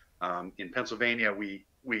 In Pennsylvania, we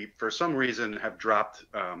for some reason have dropped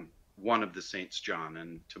one of the Saints John,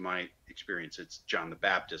 and to my experience, it's John the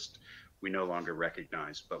Baptist we no longer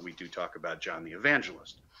recognize, but we do talk about John the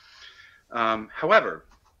Evangelist. However,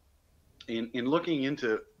 in looking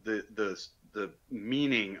into the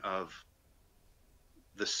meaning of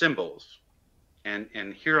the symbols,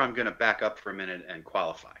 and here I'm going to back up for a minute and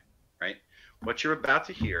qualify, right? What you're about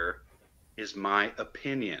to hear is my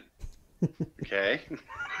opinion. Okay.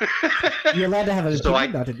 You're allowed to have an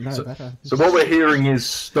opinion. I didn't know that. So what we're hearing is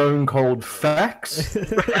stone cold facts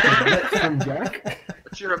from Jack.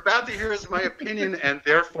 What you're about to hear is my opinion, and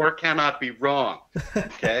therefore cannot be wrong.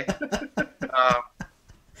 Okay.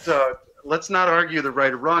 So let's not argue the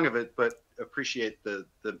right or wrong of it, but appreciate the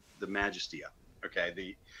majesty of it.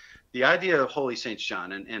 Okay. The idea of Holy Saint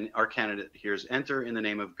John, and our candidate here is enter in the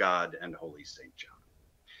name of God and Holy Saint John.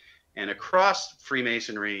 And across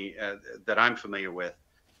Freemasonry that I'm familiar with,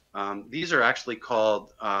 these are actually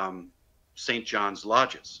called St. John's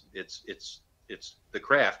Lodges. It's the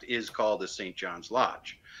craft is called a St. John's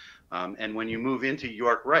Lodge. And when you move into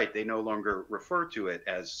York Rite, they no longer refer to it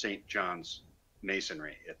as St. John's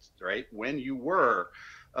Masonry. It's right when you were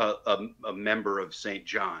a member of St.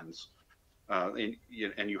 John's, and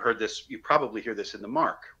you heard this. You probably hear this in the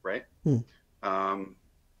Mark, right?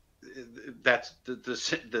 That's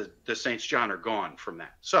the Saints John are gone from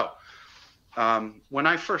that. So when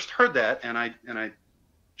I first heard that, and I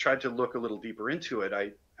tried to look a little deeper into it,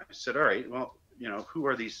 I said, all right, well, who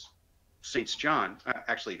are these Saints John?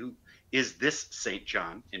 Actually, who is this Saint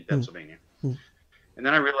John in Pennsylvania? And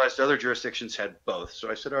then I realized other jurisdictions had both.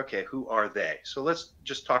 So I said, okay, who are they? So let's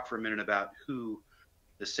just talk for a minute about who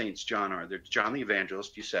the Saints John are. There's John the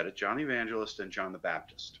Evangelist, you said it, John the Evangelist and John the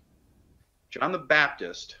Baptist. John the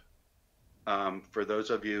Baptist, for those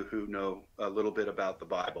of you who know a little bit about the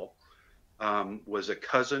Bible, was a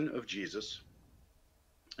cousin of Jesus,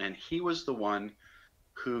 and he was the one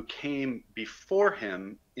who came before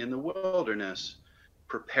him in the wilderness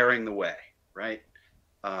preparing the way, right?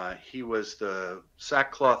 He was the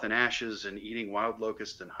sackcloth and ashes and eating wild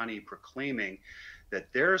locusts and honey, proclaiming that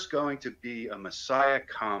there's going to be a Messiah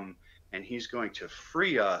come, and he's going to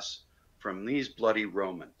free us from these bloody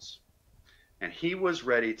Romans. And he was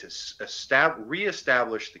ready to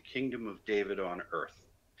reestablish the kingdom of David on earth.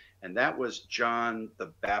 And that was John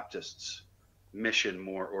the Baptist's mission,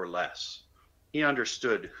 more or less. He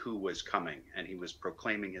understood who was coming, and he was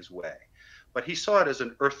proclaiming his way. But he saw it as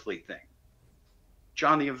an earthly thing.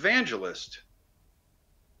 John the Evangelist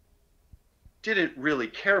didn't really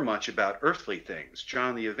care much about earthly things.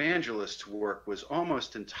 John the Evangelist's work was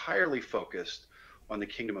almost entirely focused on the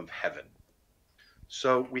kingdom of heaven.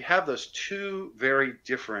 So we have those two very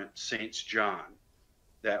different Saints John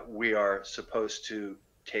that we are supposed to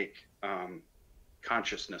take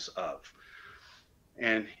consciousness of.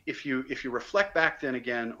 And if you reflect back then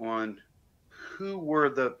again on who were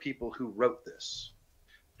the people who wrote this,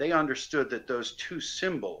 they understood that those two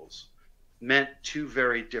symbols meant two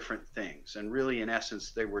very different things. And really, in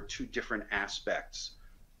essence, they were two different aspects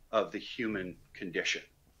of the human condition,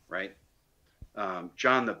 right?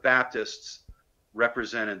 John the Baptist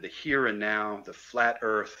represented the here and now, the flat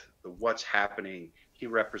earth, the what's happening. He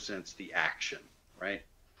represents the action, right?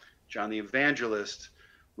 John the Evangelist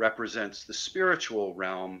represents the spiritual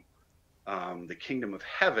realm, the kingdom of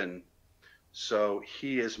heaven. So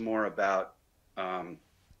he is more about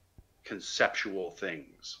conceptual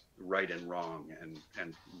things, right and wrong,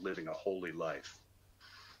 and living a holy life.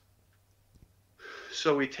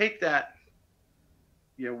 So we take that,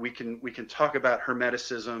 we can talk about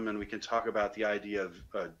Hermeticism, and we can talk about the idea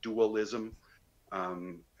of dualism,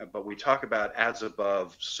 but we talk about as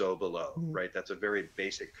above, so below, right? That's a very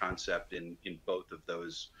basic concept in both of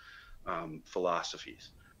those philosophies.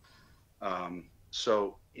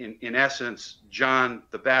 So in essence, John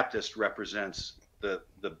the Baptist represents the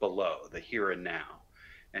below, the here and now,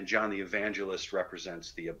 and John the Evangelist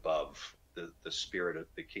represents the above, the spirit of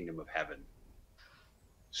the kingdom of heaven.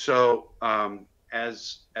 So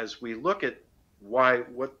as we look at what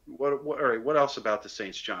else about the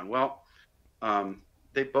Saints John? Well,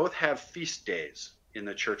 they both have feast days in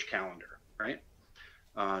the church calendar, right?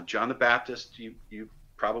 John the Baptist, you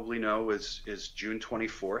probably know, is June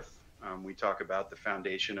 24th. We talk about the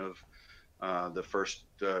foundation of the first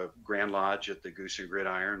Grand Lodge at the Goose and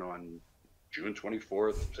Gridiron on June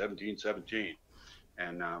 24th, 1717.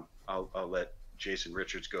 And I'll let Jason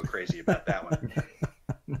Richards go crazy about that one.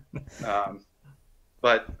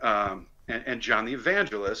 And John the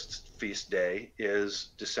Evangelist's feast day is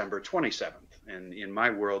December 27th. And in my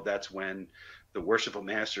world, that's when the worshipful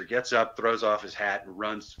master gets up, throws off his hat, and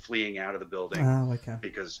runs fleeing out of the building. Oh, okay.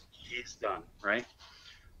 Because he's done, right?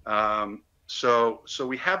 So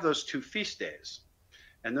we have those two feast days.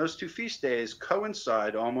 And those two feast days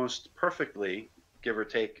coincide almost perfectly, give or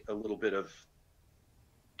take a little bit of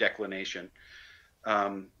declination,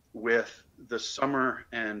 with the summer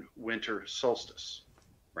and winter solstice,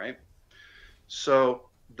 right? So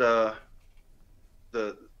the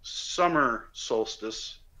summer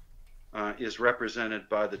solstice is represented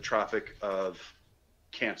by the Tropic of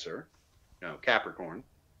Cancer, Capricorn,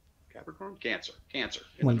 Cancer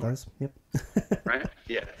One of those, yep. Right?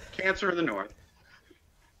 Yeah, Cancer in the north.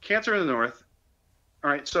 All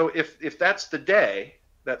right, so if that's the day,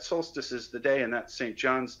 that solstice is the day, and that's St.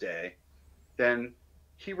 John's Day, then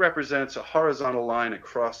he represents a horizontal line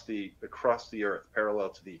across the earth, parallel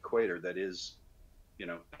to the equator. That is,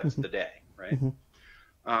 that's the day, right?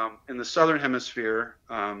 In the southern hemisphere,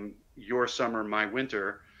 your summer, my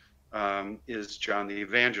winter, is John the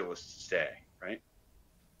Evangelist's day, right?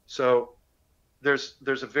 So there's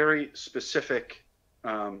a very specific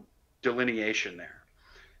delineation there.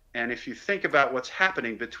 And if you think about what's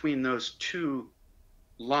happening between those two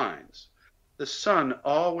lines, the sun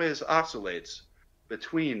always oscillates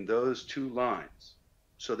between those two lines.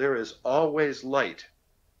 So there is always light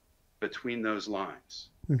between those lines.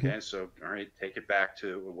 Okay, so all right, take it back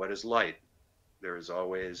to what is light. There is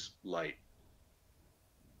always light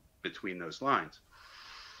between those lines.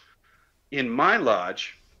 In my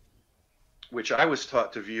lodge, which I was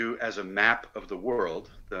taught to view as a map of the world,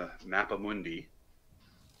 the Mappa Mundi,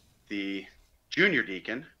 the junior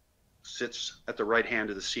deacon sits at the right hand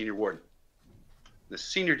of the senior warden. The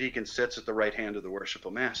senior deacon sits at the right hand of the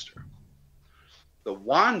worshipful master. The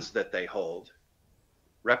wands that they hold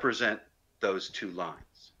represent those two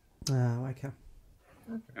lines. Oh, okay.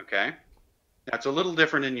 Okay? That's a little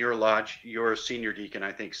different in your lodge. Your senior deacon,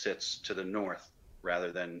 I think, sits to the north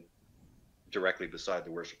rather than directly beside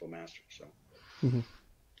the worshipful master. So,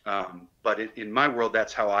 but in my world,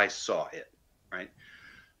 that's how I saw it, right?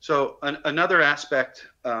 So another aspect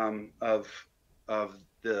of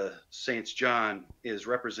the Saints John is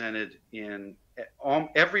represented in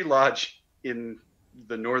every lodge in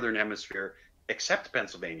the northern hemisphere, except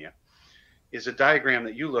Pennsylvania, is a diagram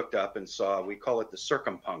that you looked up and saw. We call it the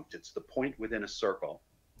circumpunct. It's the point within a circle.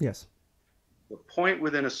 Yes. The point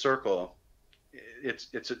within a circle,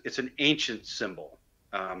 it's an ancient symbol.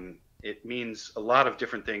 It means a lot of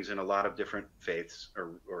different things in a lot of different faiths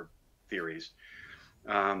or theories.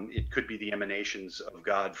 It could be the emanations of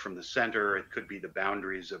God from the center. It could be the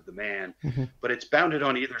boundaries of the man, but it's bounded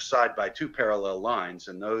on either side by two parallel lines.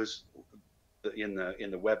 And those in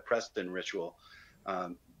the Webb Preston ritual,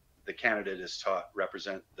 the candidate is taught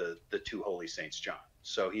represent the two holy Saints John.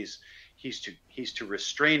 So he's to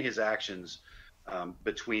restrain his actions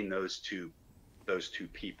between those two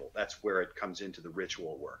people. That's where it comes into the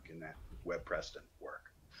ritual work in that Webb Preston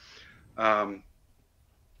work.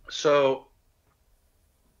 So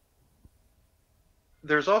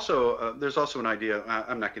there's also an idea.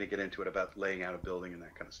 I'm not going to get into it about laying out a building and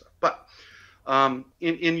that kind of stuff. But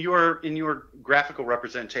in your graphical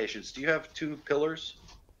representations, do you have two pillars?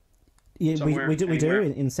 Yeah, we do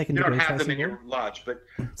in second degree. You don't have them tracing in your board. lodge, but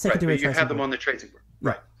Second degree you have them board. on the tracing board. Yeah,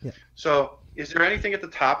 Right. Yeah. So, is there anything at the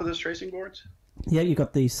top of those tracing boards? Yeah, you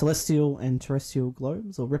got the celestial and terrestrial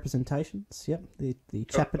globes or representations. Yep, the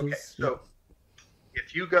chapters. Okay. So,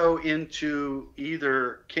 if you go into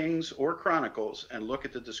either Kings or Chronicles and look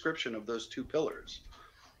at the description of those two pillars,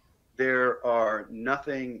 there are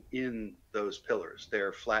nothing in those pillars.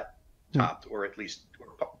 They're flat topped, or at least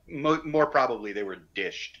more probably they were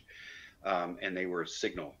dished, and they were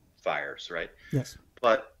signal fires, right? Yes.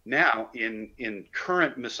 But now in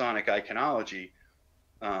current Masonic iconology,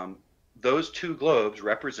 those two globes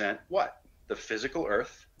represent what? The physical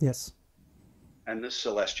earth. Yes. And the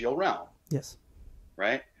celestial realm. Yes.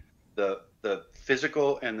 Right? The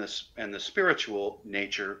physical and the spiritual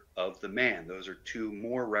nature of the man. Those are two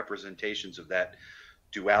more representations of that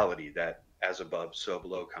duality, that as above, so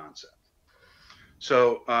below concept.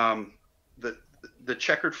 So the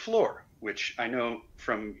checkered floor, which I know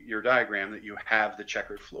from your diagram that you have the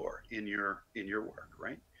checkered floor in your work,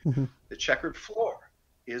 right? Mm-hmm. The checkered floor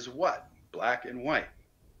is what? Black and white.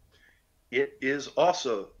 It is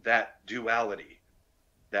also that duality,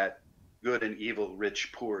 that good and evil,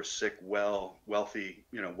 rich, poor, sick, well, wealthy,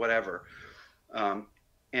 whatever.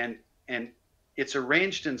 And it's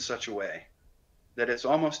arranged in such a way that it's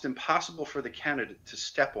almost impossible for the candidate to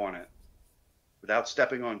step on it without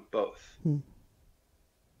stepping on both.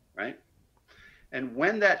 Right? And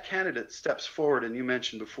when that candidate steps forward, and you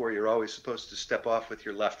mentioned before, you're always supposed to step off with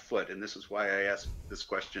your left foot, and this is why I asked this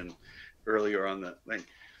question earlier on the thing.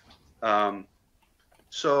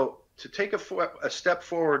 So to take a step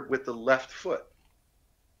forward with the left foot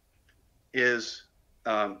is,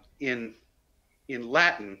 in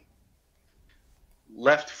Latin,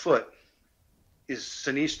 left foot is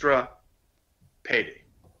sinistra pede,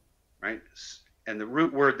 right? And the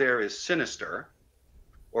root word there is sinister,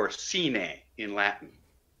 or sine in Latin.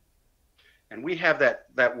 And we have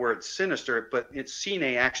that word sinister, but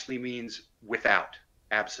sine actually means without,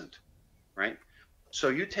 absent, right? So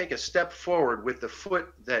you take a step forward with the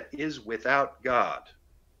foot that is without God.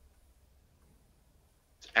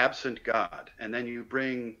 It's absent God. And then you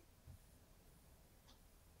bring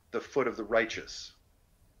the foot of the righteous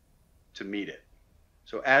to meet it.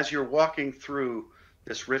 So as you're walking through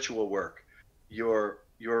this ritual work, you're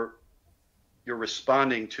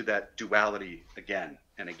responding to that duality again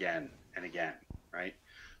and again and again, right?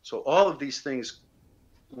 So all of these things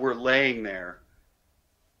we're laying there.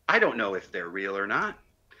 I don't know if they're real or not.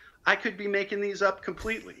 I could be making these up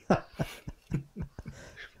completely.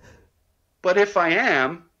 But if I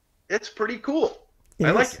am, it's pretty cool.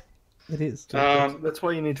 I like it. It is. That's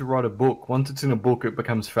why you need to write a book. Once it's in a book, it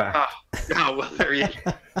becomes fact. Well, there you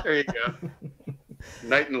go.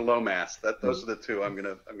 Night and the low mass. Those are the two I'm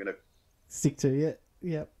gonna stick to.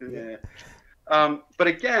 Yeah. But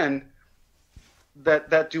again,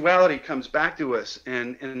 that duality comes back to us,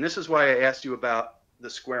 and this is why I asked you about the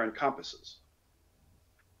square and compasses,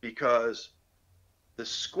 because the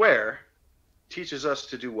square teaches us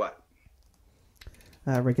to do what?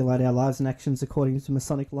 Regulate our lives and actions according to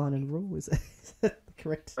Masonic line and rule. Is that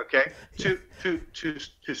correct? Okay.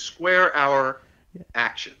 To square our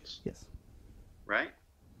actions. Yes. Right?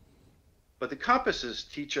 But the compasses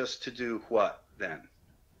teach us to do what then?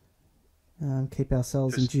 Keep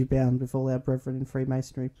ourselves in due bound with all our brethren in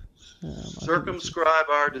Freemasonry. Circumscribe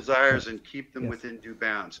our desires and keep them within due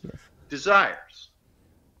bounds. Yes. Desires.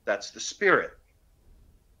 That's the spirit.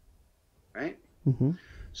 Right? Mm-hmm.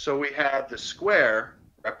 So we have the square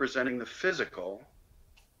representing the physical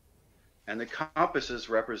and the compasses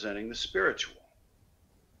representing the spiritual.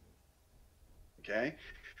 Okay?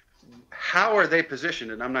 How are they positioned?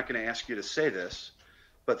 And I'm not going to ask you to say this,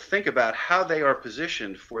 but think about how they are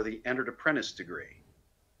positioned for the entered apprentice degree.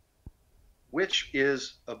 Which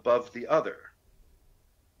is above the other?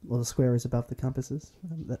 Well, the square is above the compasses.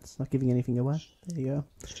 That's not giving anything away. There you go.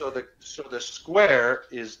 So the square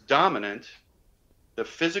is dominant. The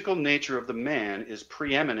physical nature of the man is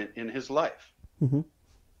preeminent in his life. Mm-hmm.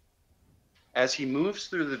 As he moves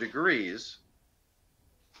through the degrees,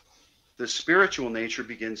 the spiritual nature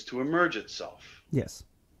begins to emerge itself. Yes.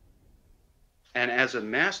 And as a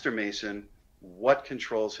master mason, what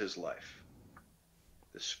controls his life?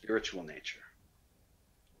 The spiritual nature.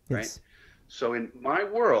 Yes. Right? So in my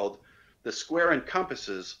world, the square and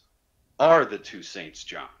compasses are the two saints,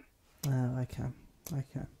 John. Oh, okay.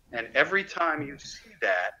 And every time you see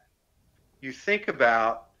that, you think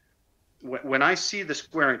about when I see the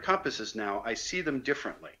square and compasses now, I see them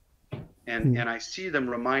differently, and I see them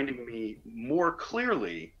reminding me more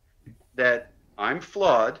clearly that I'm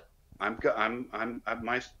flawed.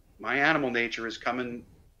 My animal nature is coming,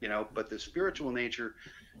 but the spiritual nature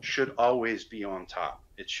should always be on top.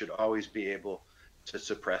 It should always be able to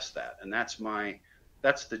suppress that, and that's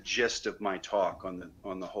the gist of my talk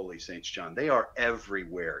on the Holy Saints John. They are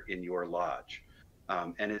everywhere in your lodge.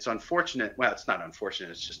 And it's unfortunate. Well, it's not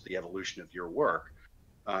unfortunate. It's just the evolution of your work.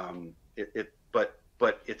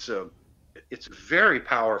 But it's a very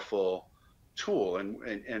powerful tool,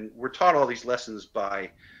 and we're taught all these lessons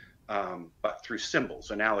but through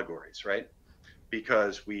symbols and allegories, right?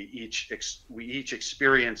 Because we each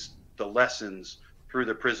experience the lessons through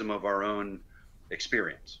the prism of our own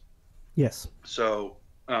experience. Yes. So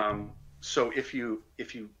if you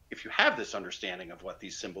have this understanding of what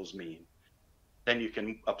these symbols mean, then you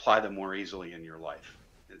can apply them more easily in your life.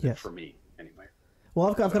 Yes. For me, anyway. Well,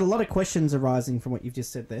 I've got a lot of questions arising from what you've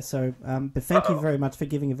just said there. So, but thank you very much for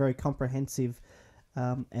giving a very comprehensive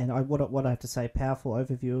and what I have to say, powerful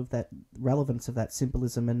overview of that relevance of that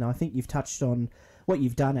symbolism. And I think you've touched on what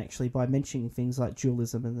you've done actually by mentioning things like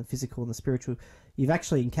dualism and the physical and the spiritual. You've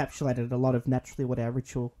actually encapsulated a lot of naturally what our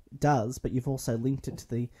ritual does, but you've also linked it to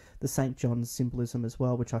the St. John's symbolism as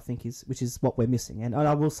well, which I think is what we're missing. And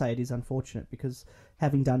I will say it is unfortunate, because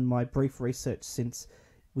having done my brief research since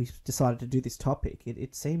we decided to do this topic,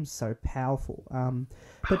 it seems so powerful.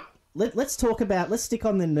 But let's stick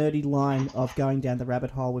on the nerdy line of going down the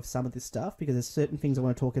rabbit hole with some of this stuff, because there's certain things I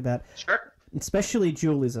want to talk about. Sure. Especially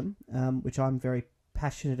dualism, which I'm very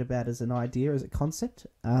passionate about as an idea, as a concept.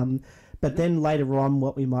 But then later on,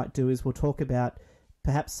 what we might do is we'll talk about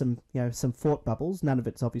perhaps some thought bubbles. None of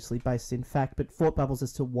it's obviously based in fact, but thought bubbles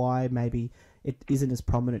as to why maybe it isn't as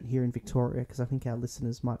prominent here in Victoria, because I think our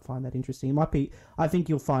listeners might find that interesting. It might be. I think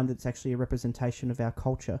you'll find that it's actually a representation of our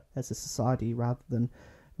culture as a society rather than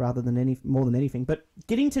more than anything. But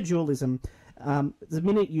getting to dualism, the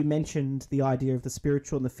minute you mentioned the idea of the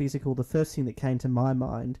spiritual and the physical, the first thing that came to my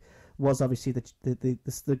mind was obviously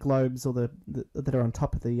the globes, or that are on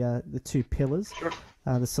top of the two pillars, Sure.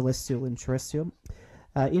 The celestial and terrestrial.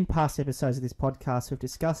 In past episodes of this podcast, we've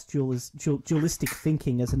discussed dualistic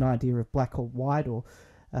thinking as an idea of black or white, or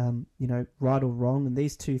right or wrong, and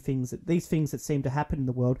these things that seem to happen in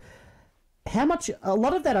the world. A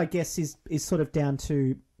lot of that, I guess, is sort of down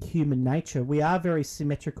to human nature. We are very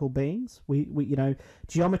symmetrical beings. We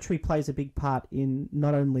geometry plays a big part in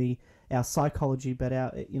not only our psychology but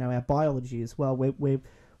our biology as well.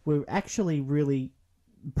 We're actually really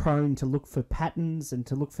prone to look for patterns and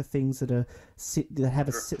to look for things that have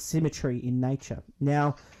a symmetry in nature.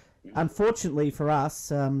 Now, unfortunately for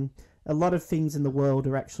us, a lot of things in the world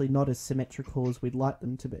are actually not as symmetrical as we'd like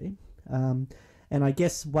them to be. And I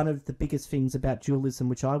guess one of the biggest things about dualism,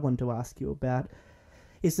 which I wanted to ask you about,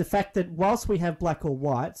 is the fact that whilst we have black or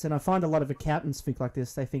whites, and I find a lot of accountants think like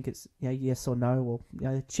this, they think it's yes or no, or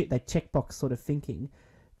they checkbox sort of thinking.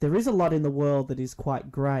 There is a lot in the world that is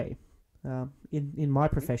quite grey. In my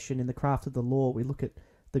profession, in the craft of the law, we look at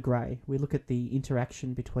the grey. We look at the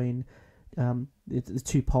interaction between the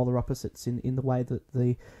two polar opposites in the way that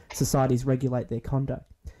the societies regulate their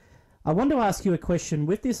conduct. I want to ask you a question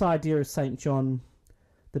with this idea of St. John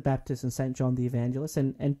the Baptist and St. John the Evangelist,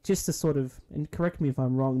 and just to sort of, and correct me if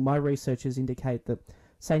I'm wrong, my researchers indicate that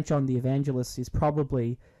St. John the Evangelist is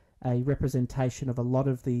probably a representation of a lot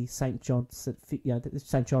of the St. Johns that,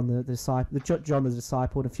 St. John the disciple, John the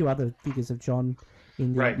disciple, and a few other figures of John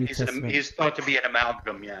in the New Testament. He's thought to be an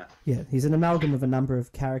amalgam, yeah. Yeah, he's an amalgam of a number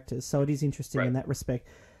of characters, so it is interesting in that respect.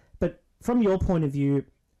 But from your point of view,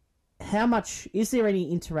 how much is there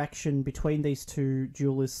any interaction between these two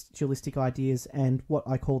dualistic ideas and what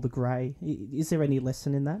I call the grey? Is there any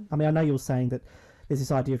lesson in that? I mean, I know you were saying that there's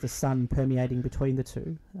this idea of the sun permeating between the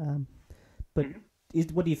two, but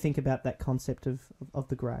what do you think about that concept of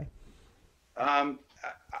the grey?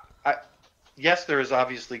 Yes, there is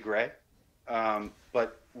obviously grey,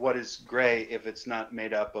 but what is grey if it's not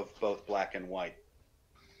made up of both black and white?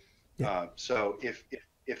 Yeah. So if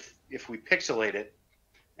we pixelate it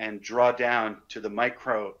and draw down to the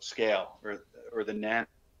micro scale or the nano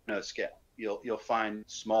scale, you'll find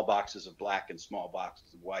small boxes of black and small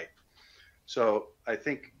boxes of white. So I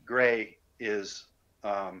think gray is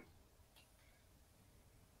the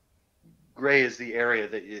area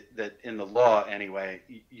that in the law anyway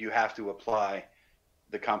you have to apply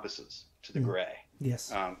the compasses to the gray.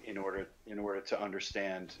 Yes. In order to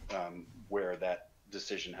understand where that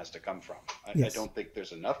decision has to come from. I don't think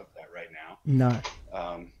there's enough of that right now. No.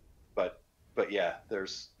 But yeah, there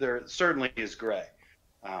certainly is gray.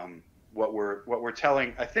 what we're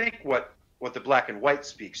telling, I think what the black and white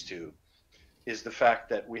speaks to is the fact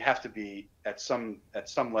that we have to be at some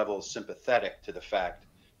level sympathetic to the fact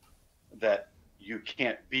that you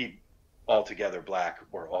can't be altogether black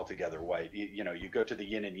or altogether white. You know, you go to the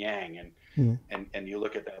yin and yang and you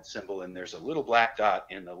look at that symbol, and there's a little black dot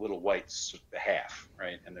in the little white half,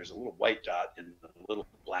 right? And there's a little white dot in the little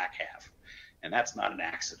black half, and that's not an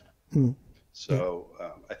accident. So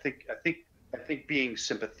I think being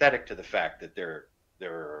sympathetic to the fact that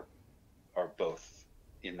there are both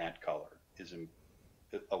in that color is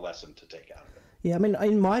a lesson to take out of it. Yeah, I mean,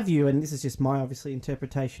 in my view, and this is just my obviously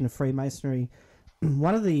interpretation of Freemasonry,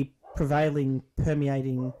 one of the prevailing,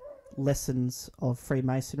 permeating lessons of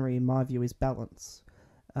Freemasonry, in my view, is balance.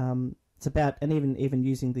 It's about, and even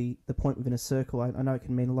using the point within a circle, I know it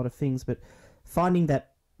can mean a lot of things, but finding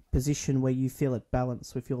that position where you feel at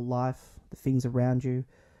balance with your life, the things around you,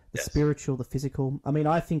 the spiritual, the physical. I mean,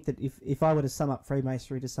 I think that if I were to sum up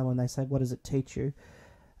Freemasonry to someone, they say, what does it teach you?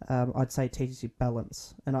 I'd say it teaches you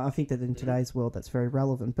balance. And I think that in today's world, that's very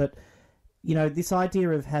relevant. But, you know, this idea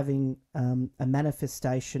of having a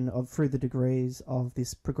manifestation of, through the degrees of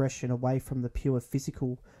this progression away from the pure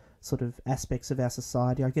physical sort of aspects of our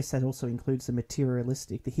society, I guess that also includes the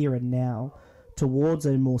materialistic, the here and now, towards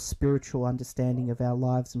a more spiritual understanding of our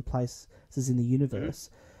lives and places in the universe,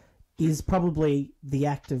 is probably the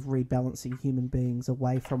act of rebalancing human beings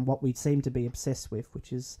away from what we seem to be obsessed with,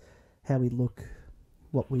 which is how we look,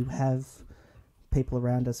 what we have, people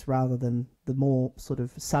around us, rather than the more sort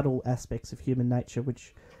of subtle aspects of human nature,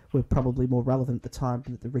 which were probably more relevant at the time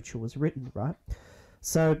that the ritual was written, right?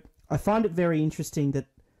 So I find it very interesting that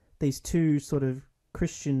these two sort of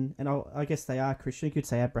Christian, and I guess they are Christian, you could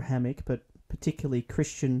say Abrahamic, but particularly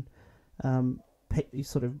Christian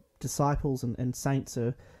sort of disciples and saints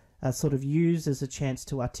are sort of used as a chance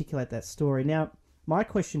to articulate that story. Now, my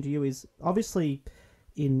question to you is, obviously,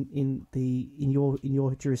 in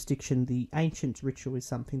your jurisdiction, the ancient ritual is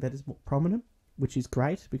something that is more prominent, which is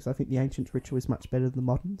great, because I think the ancient ritual is much better than the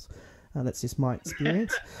moderns. That's just my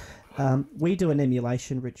experience. We do an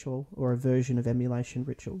emulation ritual, or a version of emulation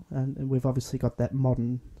ritual, and we've obviously got that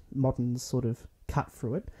modern sort of cut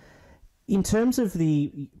through it. In terms of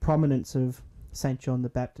the prominence of St. John the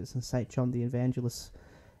Baptist and St. John the Evangelist,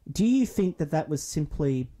 do you think that was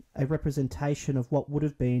simply a representation of what would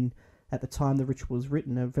have been, at the time the ritual was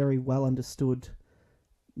written, a very well understood,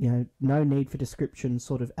 you know, no need for description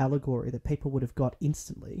sort of allegory that people would have got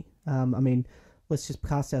instantly? I mean, let's just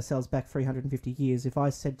cast ourselves back 350 years. If I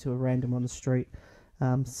said to a random on the street,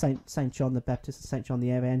 St. John the Baptist and St. John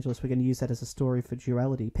the Evangelist, we're going to use that as a story for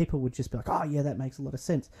duality, people would just be like, oh yeah, that makes a lot of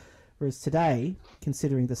sense. Whereas today,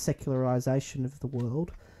 considering the secularization of the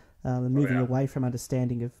world, and moving away from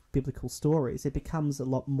understanding of biblical stories, it becomes a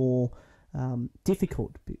lot more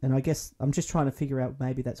difficult. And I guess I'm just trying to figure out,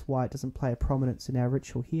 maybe that's why it doesn't play a prominence in our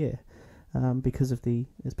ritual here, because of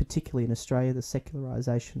particularly in Australia, the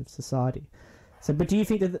secularization of society. So, but do you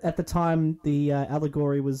think that at the time the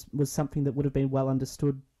allegory was something that would have been well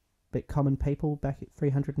understood by common people back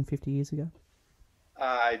 350 years ago?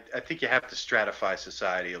 I think you have to stratify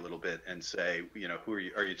society a little bit and say, you know, who are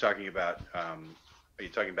you? Are you talking about? Are you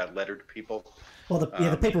talking about lettered people? Well,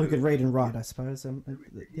 the people who could read and write, I suppose. I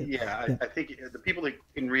think the people that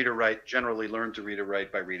can read or write generally learn to read or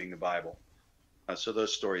write by reading the Bible. So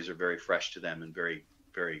those stories are very fresh to them and very,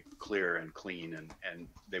 very clear and clean, and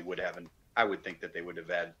they would have I would think that they would have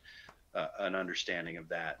had an understanding of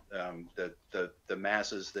that. The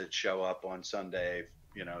masses that show up on Sunday,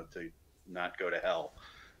 you know, to not go to hell,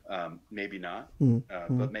 maybe not,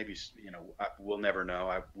 but maybe, you know, we'll never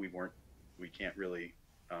know. We can't really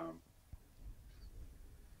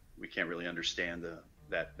understand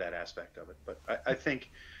that aspect of it. But I think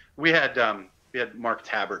we had Mark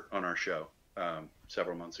Tabbert on our show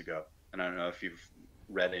several months ago, and I don't know if you've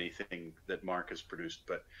read anything that Mark has produced,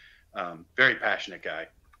 but very passionate guy.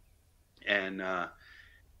 And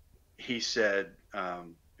he said,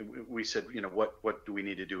 we said, you know, what do we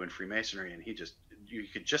need to do in Freemasonry? And you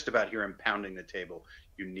could just about hear him pounding the table.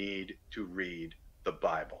 You need to read the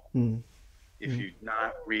Bible. If you're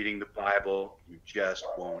not reading the Bible, you just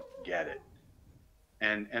won't get it.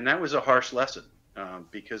 And that was a harsh lesson,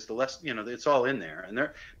 because the lesson, you know, it's all in there, and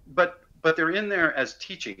but they're in there as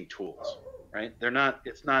teaching tools, right? They're not.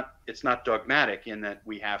 It's not dogmatic in that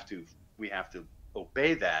we have to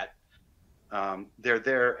obey that. They're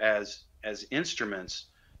there as instruments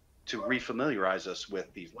to refamiliarize us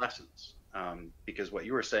with these lessons, because what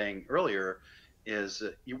you were saying earlier is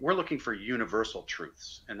we're looking for universal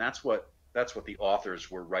truths, and that's what the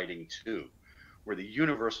authors were writing to, were the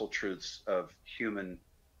universal truths of human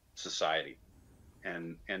society.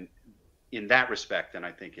 and in that respect, then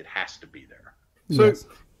I think it has to be there. So, Yes.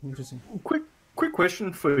 Interesting. quick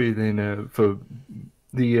question for you then, for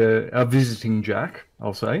our visiting Jack,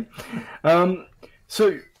 I'll say.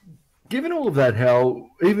 So, given all of that, how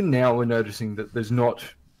even now we're noticing that there's not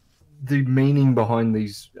the meaning behind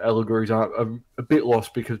these allegories are a bit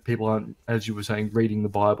lost because people aren't, as you were saying, reading the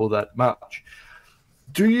Bible that much.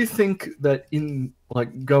 Do you think that in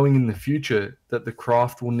going in the future that the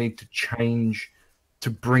craft will need to change to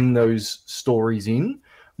bring those stories in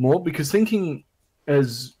more? Because thinking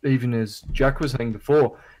as Jack was saying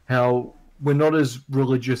before, how we're not as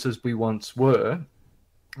religious as we once were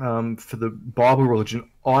for the Bible religion,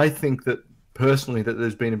 I think that personally that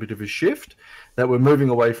there's been a bit of a shift, that we're moving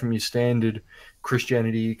away from your standard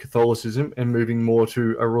Christianity, Catholicism, and moving more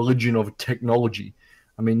to a religion of technology.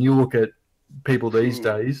 I mean, you look at people these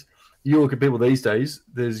days,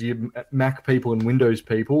 there's your Mac people and Windows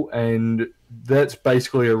people, and that's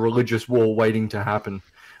basically a religious war waiting to happen.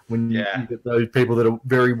 When you get those people that are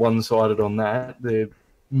very one-sided on that, they're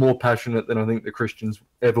more passionate than I think the Christians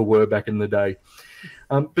ever were back in the day.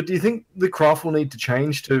 But do you think the craft will need to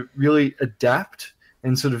change to really adapt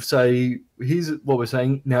and sort of say, here's what we're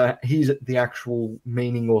saying, now here's the actual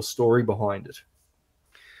meaning or story behind it?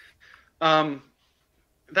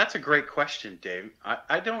 That's a great question, Dave.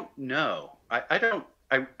 I don't know. I don't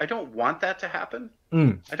want that to happen.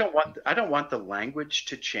 I don't want the language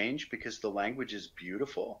to change because the language is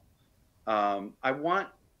beautiful. I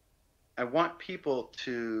want people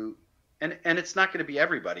to, and it's not going to be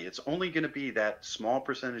everybody. It's only going to be that small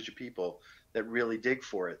percentage of people that really dig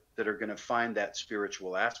for it, that are going to find that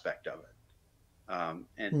spiritual aspect of it.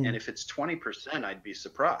 And if it's 20%, I'd be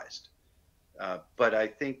surprised. But I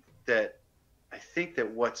think that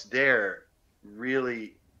what's there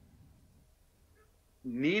really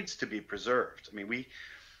needs to be preserved. I mean,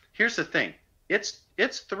 here's the thing. It's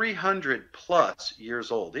 300 plus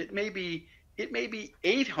years old. It may be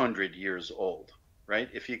 800 years old, right?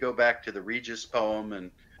 If you go back to the Regis poem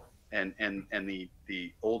and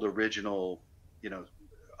the old original,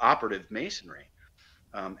 operative Masonry,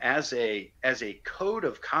 as a code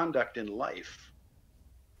of conduct in life,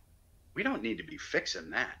 we don't need to be fixing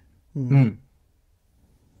that. Mm.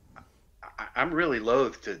 I'm really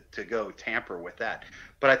loath to go tamper with that,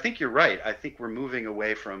 but I think you're right. I think we're moving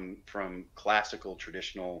away from classical,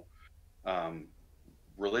 traditional,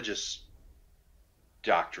 religious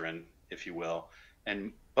doctrine, if you will,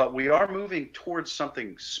 but we are moving towards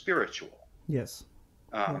something spiritual. Yes.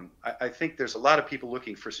 I think there's a lot of people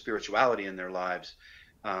looking for spirituality in their lives,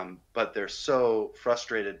 but they're so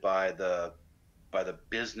frustrated by the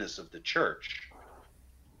business of the church.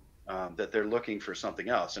 That they're looking for something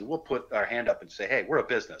else, and we'll put our hand up and say, "Hey, we're a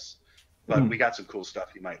business, but we got some cool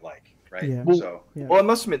stuff you might like," right? Yeah. Well, I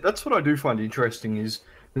must admit that's what I do find interesting is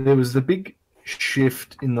there was the big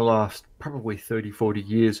shift in the last probably 30, 40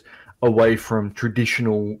 years away from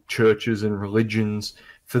traditional churches and religions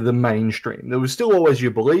for the mainstream. There was still always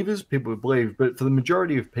your believers, people who believe, but for the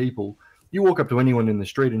majority of people, you walk up to anyone in the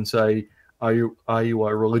street and say, Are you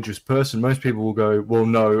a religious person? Most people will go, well,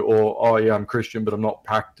 no, or, oh, yeah, I'm Christian, but I'm not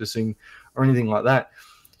practicing, or anything like that.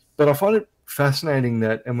 But I find it fascinating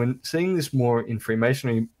that, and when seeing this more in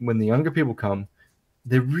Freemasonry, when the younger people come,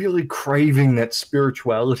 they're really craving that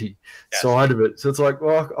spirituality side of it. So it's like,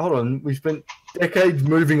 well, hold on, we spent decades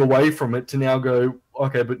moving away from it to now go,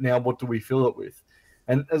 okay, but now what do we fill it with?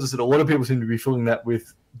 And as I said, a lot of people seem to be filling that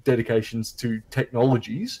with dedications to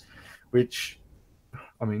technologies, which...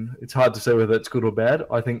 I mean, it's hard to say whether that's good or bad.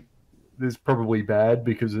 I think there's probably bad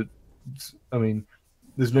because there's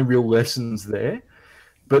no real lessons there.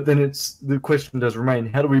 But then the question does remain,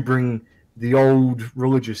 how do we bring the old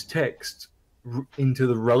religious text into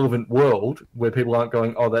the relevant world where people aren't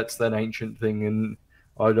going, oh, that's that ancient thing and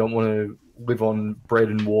I don't want to live on bread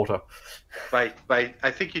and water? I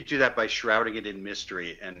think you do that by shrouding it in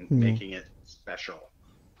mystery and making it special.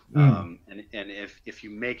 And if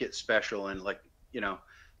you make it special and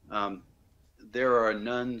there are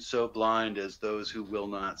none so blind as those who will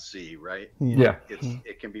not see, right? Yeah.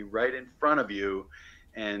 It can be right in front of you,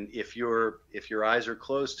 and if your eyes are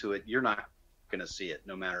closed to it, you're not going to see it,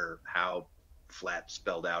 no matter how flat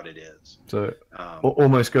spelled out it is. So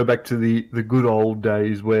almost go back to the good old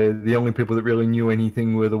days where the only people that really knew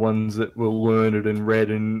anything were the ones that were learned and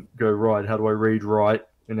read and go, right, how do I read, write,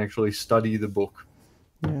 and actually study the book?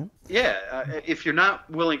 Yeah. If you're not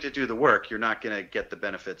willing to do the work, you're not going to get the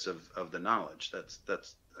benefits of the knowledge. That's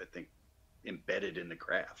I think embedded in the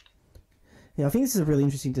craft. Yeah, I think this is a really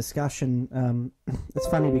interesting discussion. It's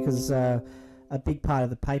funny because a big part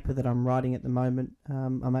of the paper that I'm writing at the moment,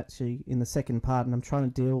 I'm actually in the second part, and I'm trying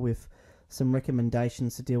to deal with some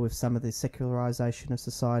recommendations to deal with some of the secularization of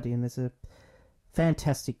society. And there's a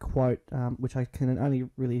fantastic quote, which I can only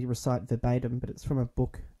really recite verbatim, but it's from a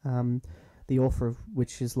book, the author of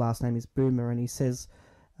which his last name is Boomer, and he says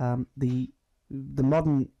the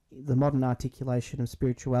modern articulation of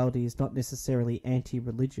spirituality is not necessarily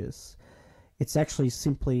anti-religious. It's actually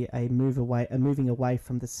simply a moving away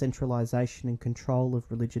from the centralization and control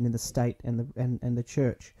of religion in the state and the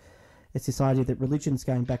church. It's this idea that religion's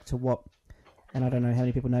going back to what, and I don't know how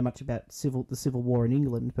many people know much about the Civil War in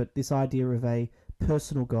England, but this idea of a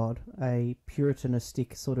personal God, a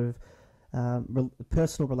puritanistic sort of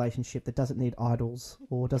personal relationship that doesn't need idols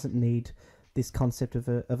or doesn't need this concept of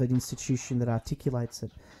an institution that articulates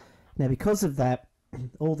it. Now, because of that,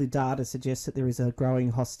 all the data suggests that there is a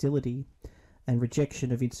growing hostility and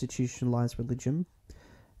rejection of institutionalized religion.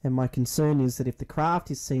 And my concern is that if the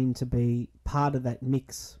craft is seen to be part of that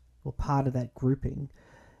mix or part of that grouping,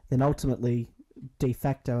 then ultimately, de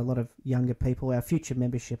facto, a lot of younger people, our future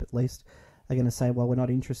membership at least, are going to say, well, we're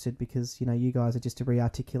not interested because, you guys are just a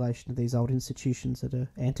re-articulation of these old institutions that are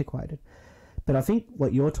antiquated. But I think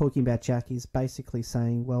what you're talking about, Jack, is basically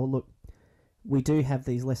saying, well, look, we do have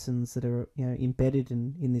these lessons that are embedded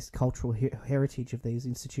in this cultural heritage of these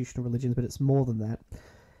institutional religions, but it's more than that.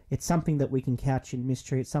 It's something that we can couch in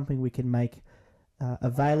mystery. It's something we can make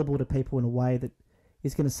available to people in a way that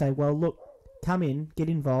is going to say, well, look, come in, get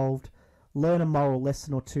involved, learn a moral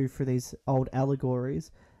lesson or two through these old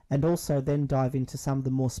allegories, and also then dive into some of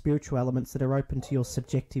the more spiritual elements that are open to your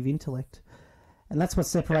subjective intellect. And that's what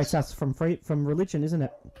separates us from religion, isn't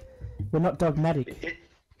it? We're not dogmatic.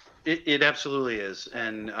 It absolutely is.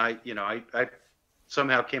 And I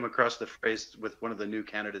somehow came across the phrase with one of the new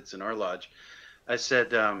candidates in our lodge. I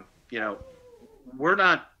said, we're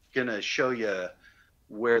not going to show you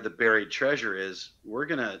where the buried treasure is. We're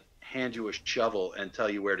going to hand you a shovel and tell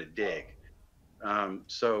you where to dig.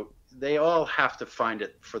 So they all have to find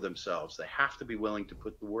it for themselves. They have to be willing to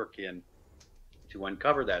put the work in to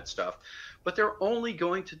uncover that stuff. But they're only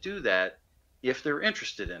going to do that if they're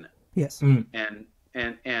interested in it. Yes.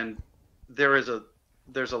 And there's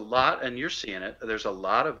a lot, and you're seeing it, there's a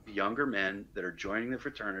lot of younger men that are joining the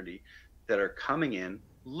fraternity that are coming in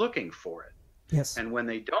looking for it. Yes. And when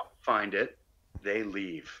they don't find it, they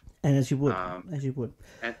leave. And as you would.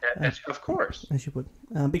 And of course. As you would.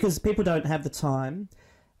 Because people don't have the time,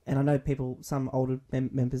 and I know some older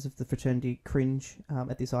members of the fraternity cringe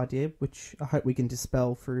at this idea, which I hope we can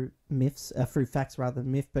dispel through through facts rather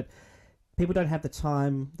than myth, but people don't have the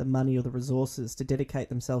time, the money, or the resources to dedicate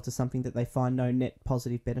themselves to something that they find no net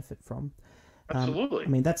positive benefit from. Absolutely. I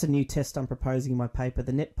mean, that's a new test I'm proposing in my paper,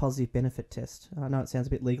 the net positive benefit test. I know it sounds a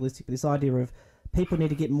bit legalistic, but this idea of people need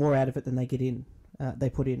to get more out of it than they they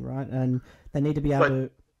put in, right? And they need to be able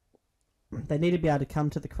to come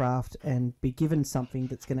to the craft and be given something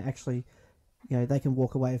that's going to actually, they can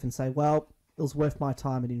walk away with and say, well, it was worth my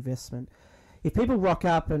time and investment. If people rock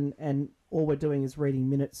up and all we're doing is reading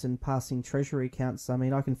minutes and passing treasury accounts, I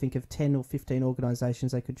mean, I can think of 10 or 15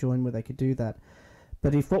 organisations they could join where they could do that.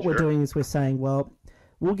 But if what we're doing is we're saying, well,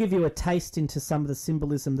 we'll give you a taste into some of the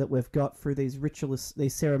symbolism that we've got through these rituals,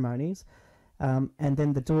 these ceremonies, and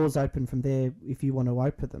then the doors open from there if you want to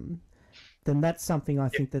open them, then that's something I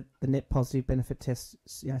think that the net positive benefit test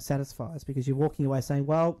satisfies, because you're walking away saying,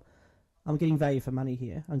 well, I'm getting value for money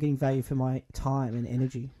here. I'm getting value for my time and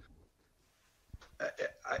energy.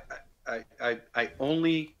 I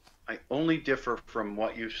only differ from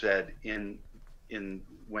what you said in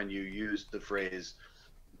when you used the phrase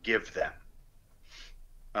 "give them."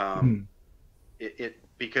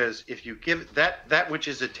 Because if you give that which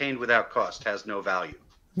is attained without cost has no value.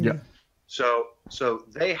 Yeah. So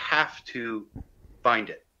they have to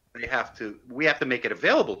find it. We have to make it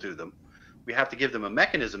available to them. We have to give them a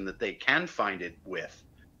mechanism that they can find it with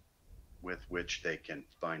which they can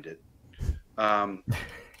find it.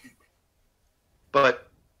 But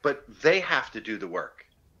they have to do the work.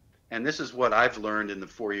 And this is what I've learned in the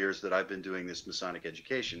 4 years that I've been doing this Masonic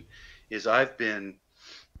education, is I've been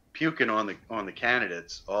puking on the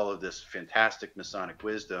candidates all of this fantastic Masonic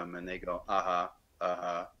wisdom, and they go,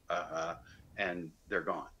 and they're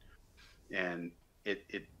gone. And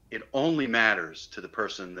it only matters to the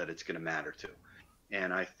person that it's going to matter to.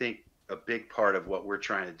 And I think a big part of what we're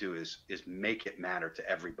trying to do is make it matter to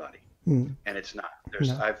everybody. And it's not.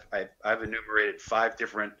 I've enumerated 5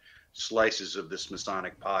 different slices of this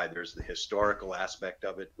Masonic pie. There's the historical aspect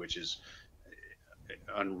of it, which is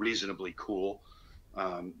unreasonably cool.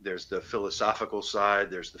 There's the philosophical side,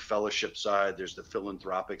 there's the fellowship side, there's the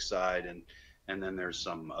philanthropic side, and then there's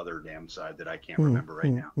some other damn side that I can't remember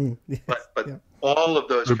right now. But all of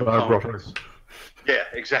those components, Yeah,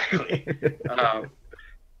 exactly.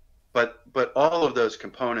 But all of those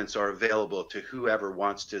components are available to whoever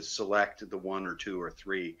wants to select the one or two or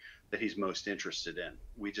three that he's most interested in.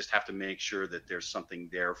 We just have to make sure that there's something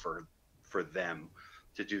there for them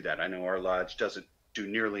to do that. I know our lodge doesn't do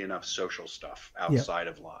nearly enough social stuff outside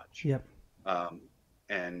of lodge. Yep.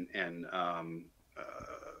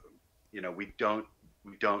 You know, we don't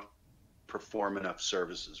perform enough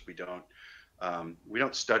services. We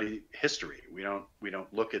don't study history. We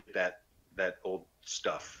don't look at that old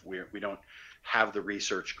stuff. We don't have the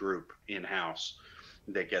research group in house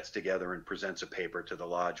that gets together and presents a paper to the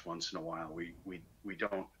lodge once in a while. We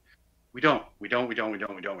don't,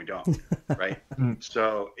 right?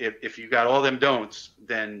 So if you got all them don'ts,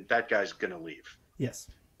 then that guy's gonna leave. Yes.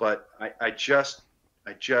 But I just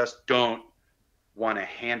don't want to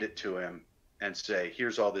hand it to him and say,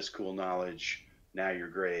 here's all this cool knowledge, now you're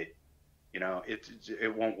great. You know,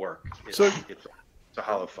 it won't work. It's a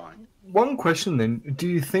hollow fine. One question then, do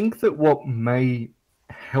you think that what may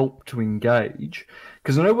help to engage,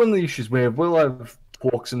 because I know one of the issues where we'll have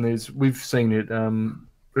talks, and we've seen it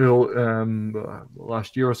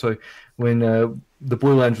last year or so when the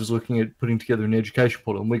Blue Lounge was looking at putting together an education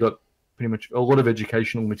portal, and we got pretty much a lot of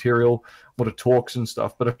educational material, a lot of talks and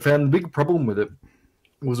stuff, but I found the big problem with it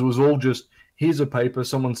was all just, here's a paper,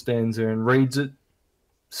 someone stands there and reads it,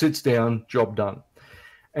 sits down, job done.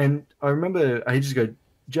 And I remember ages ago,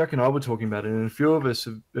 Jack and I were talking about it, and a few of us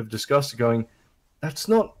have discussed it, going, that's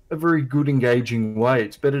not a very good engaging way.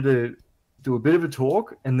 It's better to do a bit of a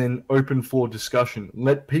talk and then open for discussion.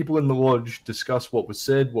 Let people in the lodge discuss what was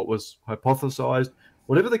said, what was hypothesized,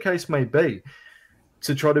 whatever the case may be,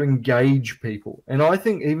 to try to engage people. And I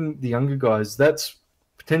think even the younger guys, that's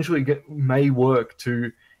potentially may work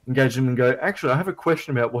to engage them and go, actually, I have a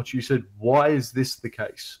question about what you said. Why is this the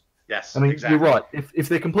case? Yes, I mean, exactly. You're right. If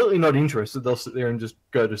they're completely not interested, they'll sit there and just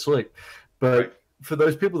go to sleep. But Right. For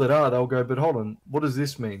those people that are, they'll go, but hold on, what does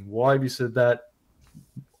this mean? Why have you said that?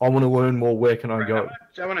 I want to learn more. Where can I go?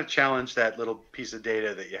 I want to challenge that little piece of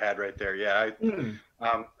data that you had right there. Yeah.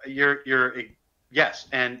 Yes.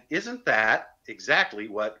 And isn't that exactly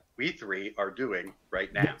what we three are doing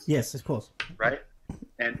right now? Yes, of course. Right.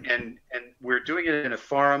 And we're doing it in a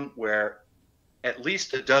forum where at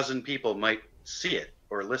least a dozen people might see it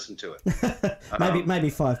or listen to it.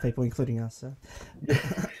 maybe 5 people, including us.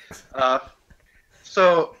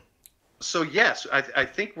 So yes, I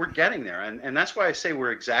think we're getting there, and that's why I say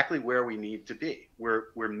we're exactly where we need to be.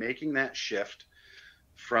 We're making that shift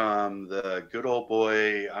from the good old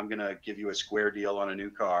boy, I'm going to give you a square deal on a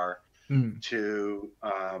new car, to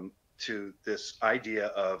this idea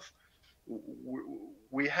of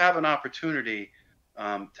we have an opportunity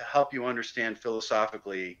to help you understand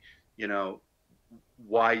philosophically, you know,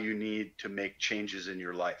 why you need to make changes in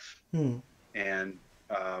your life. And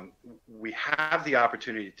we have the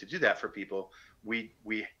opportunity to do that for people. We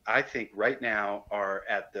I think right now are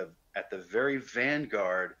at the very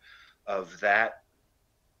vanguard of that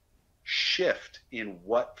shift in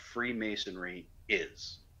what Freemasonry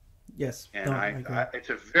is. Yes. And it's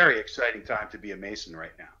a very exciting time to be a Mason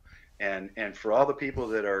right now. And for all the people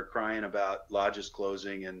that are crying about lodges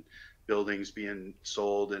closing and buildings being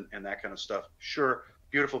sold and that kind of stuff, sure,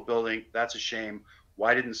 beautiful building, that's a shame.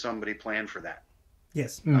 Why didn't somebody plan for that?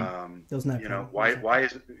 Yes. There was no. You know, why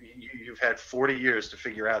is it, you've had 40 years to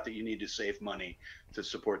figure out that you need to save money to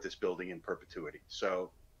support this building in perpetuity. So,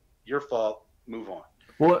 your fault. Move on.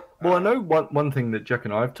 Well, I know one thing that Jack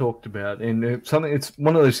and I have talked about, and it's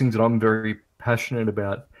one of those things that I'm very passionate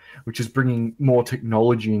about, which is bringing more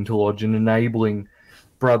technology into lodge and enabling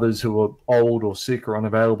brothers who are old or sick or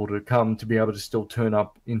unavailable to come to be able to still turn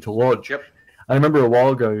up into lodge. Yep. I remember a while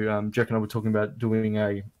ago, Jack and I were talking about doing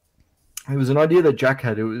it was an idea that Jack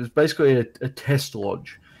had. It was basically a test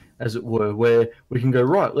lodge, as it were, where we can go,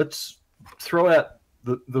 right, let's throw out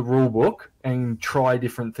the rule book and try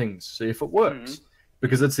different things, see if it works.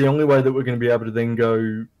 Because that's the only way that we're going to be able to then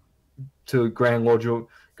go to Grand Lodge or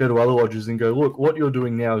go to other lodges and go, look, what you're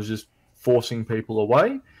doing now is just forcing people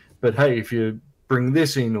away. But hey, if you bring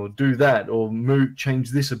this in or do that or change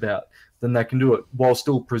this about, then that can do it while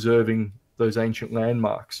still preserving those ancient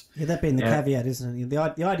landmarks. Yeah, that being the caveat, isn't it?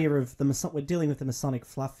 The idea of we're dealing with the Masonic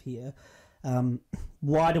fluff here.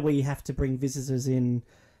 Why do we have to bring visitors in?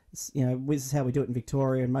 You know, this is how we do it in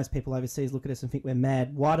Victoria, and most people overseas look at us and think we're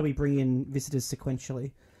mad. Why do we bring in visitors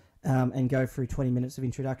sequentially and go through 20 minutes of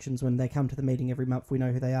introductions when they come to the meeting every month? We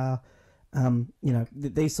know who they are. You know,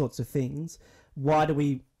 these sorts of things. Why do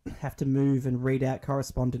we have to move and read out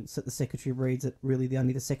correspondence that the secretary reads that really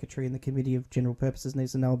only the secretary and the committee of general purposes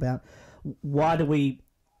needs to know about? Why do we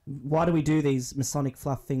why do we do these Masonic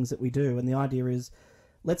fluff things that we do? And the idea is,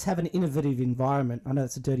 let's have an innovative environment. I know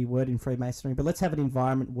it's a dirty word in Freemasonry, but let's have an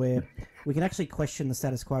environment where we can actually question the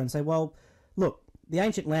status quo and say, well, look, the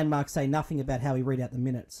ancient landmarks say nothing about how we read out the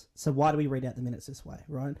minutes. So why do we read out the minutes this way,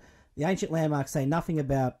 right? The ancient landmarks say nothing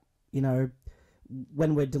about,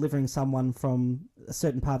 when we're delivering someone from a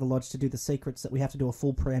certain part of the lodge to do the secrets, that we have to do a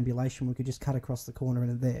full preambulation. We could just cut across the corner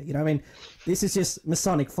and there. You know what I mean? This is just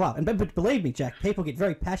Masonic fluff. And but believe me, Jack, people get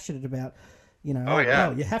very passionate about, you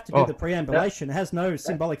have to do the preambulation. It has no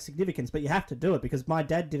symbolic significance, but you have to do it because my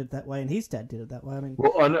dad did it that way and his dad did it that way. I mean,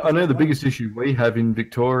 well, I know the biggest issue we have in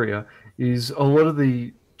Victoria is a lot of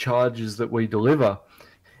the charges that we deliver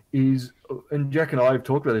is, and Jack and I have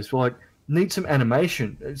talked about this, we're like, need some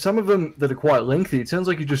animation. Some of them that are quite lengthy, it sounds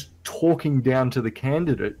like you're just talking down to the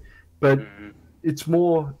candidate, but it's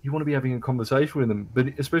more you want to be having a conversation with them.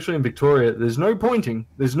 But especially in Victoria, there's no pointing,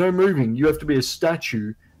 there's no moving. You have to be a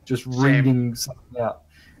statue just reading something out.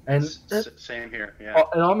 And same here, yeah.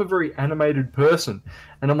 And I'm a very animated person,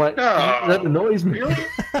 and I'm like, that annoys me. Really?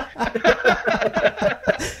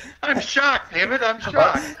 I'm shocked, damn it! I'm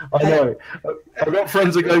shocked. I know. I've got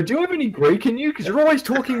friends that go, "Do you have any Greek in you? Because you're always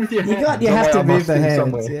talking with your hands." You have to move the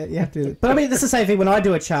hands. Yeah, you have to. But I mean, it's the same thing. When I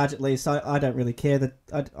do a charge, at least, I don't really care. That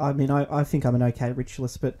I think I'm an okay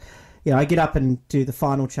ritualist, but I get up and do the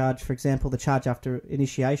final charge. For example, the charge after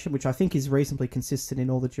initiation, which I think is reasonably consistent in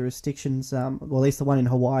all the jurisdictions. Well, at least the one in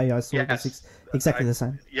Hawaii, I saw was exactly the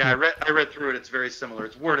same. Yeah, I read through it. It's very similar.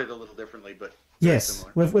 It's worded a little differently, but. Yes,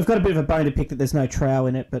 we've got a bit of a bone to pick that there's no trowel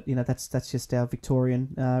in it, but that's just our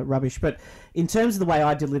Victorian rubbish. But in terms of the way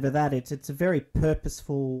I deliver that, it's a very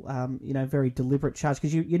purposeful, very deliberate charge,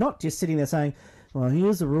 because you're not just sitting there saying, well,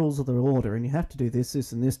 here's the rules of the order, and you have to do this,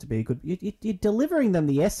 this, and this to be good. You're delivering them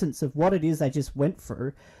the essence of what it is they just went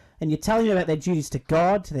through, and you're telling them about their duties to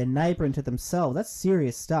God, to their neighbour, and to themselves. That's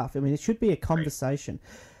serious stuff. I mean, it should be a conversation.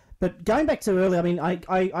 Right. But going back to earlier, I mean,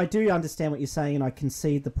 I do understand what you're saying, and I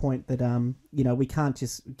concede the point that, we can't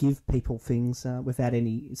just give people things without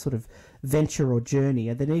any sort of venture or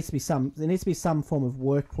journey. There needs to be some form of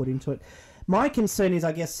work put into it. My concern is,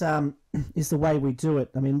 I guess, is the way we do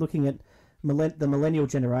it. I mean, looking at the millennial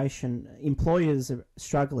generation, employers are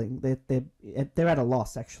struggling. They're at a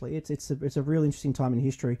loss, actually. It's a real interesting time in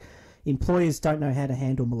history. Employers don't know how to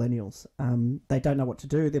handle millennials. They don't know what to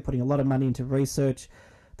do. They're putting a lot of money into research.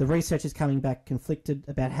 The research is coming back conflicted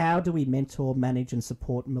about how do we mentor, manage, and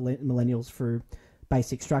support millennials through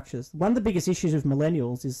basic structures. One of the biggest issues with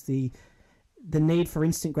millennials is the need for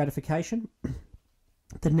instant gratification,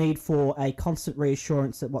 the need for a constant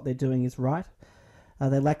reassurance that what they're doing is right.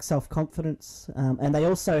 They lack self-confidence, and they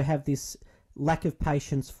also have this lack of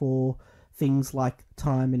patience for things like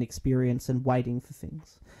time and experience and waiting for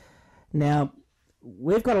things. Now,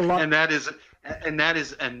 we've got a lot... And that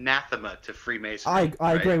is anathema to Freemasonry.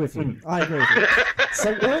 I agree with you. I agree with you.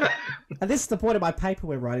 So, and this is the point of my paper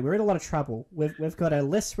we're writing. We're in a lot of trouble. We've got a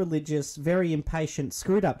less religious, very impatient,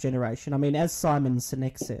 screwed up generation. I mean, as Simon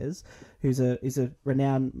Sinek says, who's a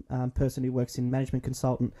renowned person who works in management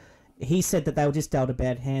consultant, he said that they were just dealt a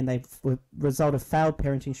bad hand. They were a result of failed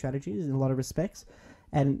parenting strategies in a lot of respects.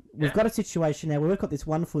 And we've got a situation now where we've got this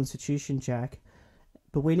wonderful institution, Jack,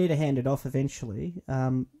 but we need to hand it off eventually.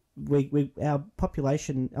 Our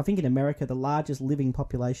population, I think in America, the largest living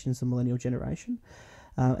population is the millennial generation,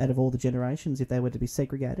 out of all the generations, if they were to be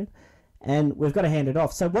segregated. And we've got to hand it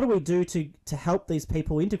off. So what do we do to help these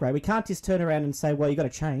people integrate? We can't just turn around and say, well, you've got to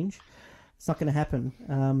change. It's not going to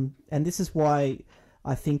happen. And this is why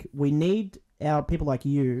I think we need our people like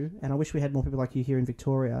you, and I wish we had more people like you here in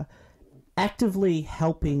Victoria, actively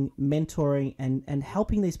helping, mentoring, and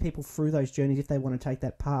helping these people through those journeys if they want to take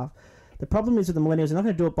that path. The problem is with the millennials, they're not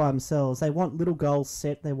going to do it by themselves. They want little goals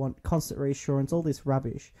set. They want constant reassurance, all this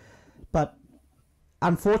rubbish. But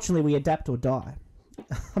unfortunately, we adapt or die.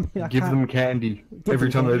 I mean, give them candy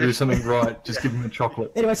every time they do something right. Just give them a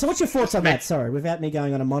chocolate. Anyway, so what's your thoughts on that? Sorry, without me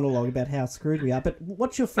going on a monologue about how screwed we are. But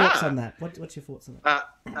what's your thoughts on that? What's your thoughts on that?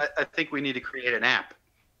 I think we need to create an app.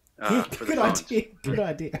 For good idea. Good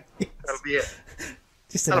idea. Yes. That'll be it.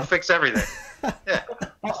 That'll fix everything. Yeah.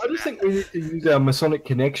 I just think we need to use our Masonic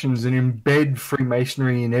connections and embed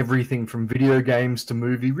Freemasonry in everything from video games to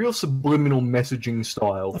movie, real subliminal messaging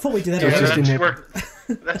style. I thought we did that.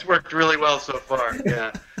 That's worked really well so far.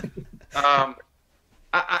 Yeah.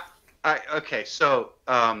 Okay, so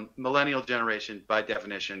millennial generation, by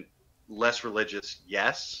definition, less religious,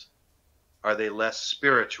 yes. Are they less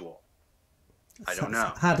spiritual? I don't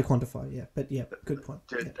know. Hard to quantify, yeah. But yeah, good point.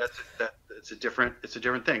 Dude, yeah. It's a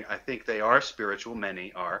different thing. I think they are spiritual.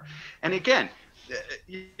 Many are, and again,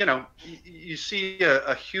 you see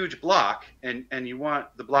a huge block, and you want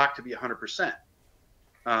the block to be 100%.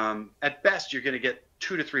 At best, you're going to get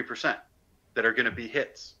 2 to 3% that are going to be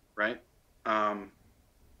hits, right?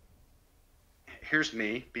 Here's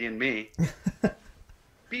me being me.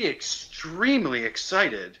 Be extremely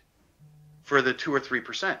excited for the 2 or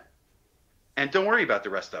 3%, and don't worry about the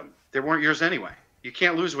rest of them. They weren't yours anyway. You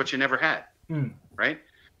can't lose what you never had, right?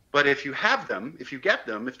 But if you have them, if you get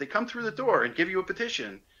them, if they come through the door and give you a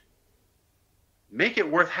petition, make it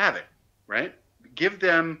worth having, right? Give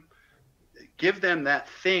them that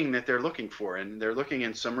thing that they're looking for, and they're looking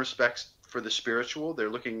in some respects for the spiritual.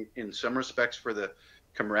 They're looking in some respects for the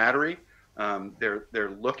camaraderie.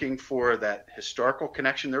 They're looking for that historical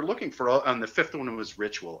connection. They're looking for on the fifth one was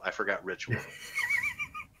ritual. I forgot ritual.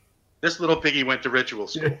 This little piggy went to ritual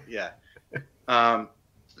school. Yeah.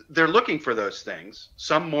 They're looking for those things,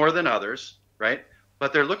 some more than others, right?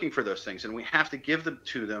 But they're looking for those things, and we have to give them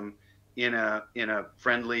to them in a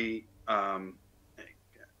friendly,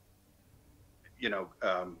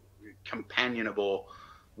 companionable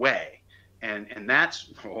way, and that's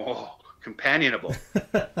companionable.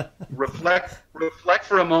 reflect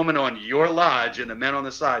for a moment on your lodge and the men on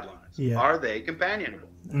the sidelines. Yeah. Are they companionable?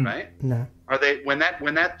 Right? No. Are they when that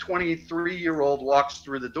 23-year-old walks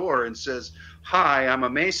through the door and says, "Hi, I'm a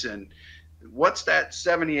Mason," what's that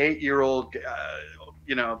 78-year-old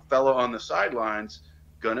fellow on the sidelines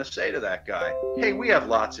gonna say to that guy? Hey, we have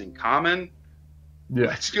lots in common. Yeah.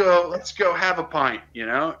 Let's go have a pint,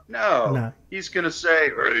 No. He's gonna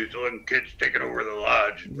say, these little kids taking over the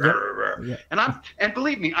lodge. Yeah. And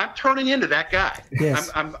believe me, I'm turning into that guy. Yes.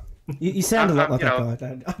 You sound a lot like that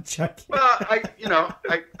guy. I'm joking. Well, I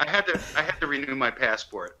had to renew my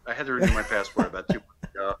passport. I had to renew my passport about 2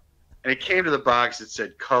 months ago, and it came to the box that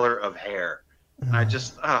said color of hair. And I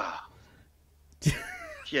just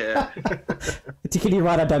yeah. Can you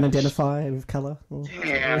write I don't identify with color?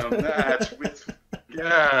 Damn, that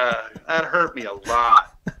hurt me a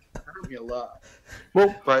lot.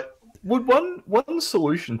 Well, but would one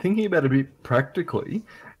solution, thinking about it a bit practically,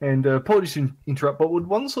 and apologies to interrupt, but would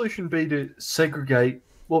one solution be to segregate,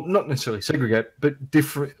 well, not necessarily segregate, but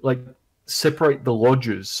separate the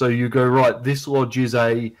lodges? So you go, right, this lodge is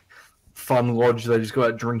a fun lodge, they just go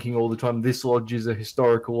out drinking all the time. This lodge is a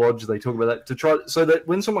historical lodge, they talk about that, to try, so that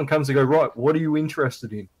when someone comes, they go, right, what are you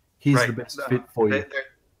interested in? Here's the best fit for you.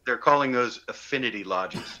 They're calling those affinity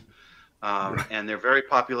lodges, and they're very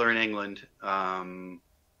popular in England.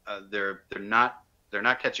 They're not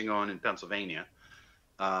catching on in Pennsylvania.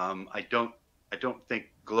 I don't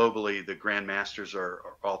think globally the Grand Masters are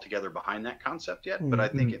altogether behind that concept yet, but I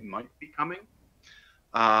think it might be coming.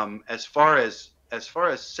 As far as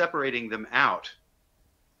separating them out,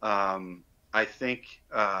 I think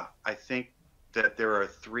that there are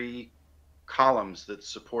 3 columns that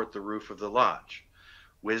support the roof of the lodge: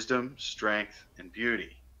 wisdom, strength, and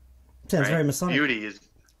beauty. Sounds very Masonic.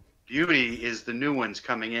 Beauty is the new ones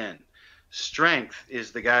coming in. Strength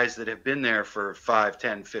is the guys that have been there for 5,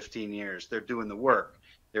 10, 15 years. They're doing the work.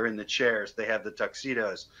 They're in the chairs. They have the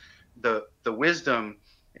tuxedos. The wisdom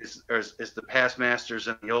is the past masters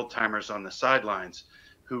and the old timers on the sidelines,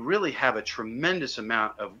 who really have a tremendous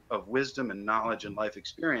amount of wisdom and knowledge and life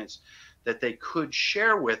experience that they could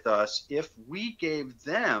share with us if we gave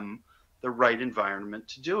them the right environment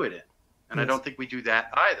to do it in. And yes. I don't think we do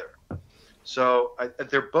that either. So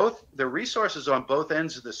they're resources on both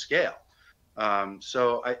ends of the scale.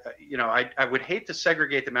 So I would hate to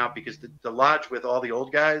segregate them out, because the lodge with all the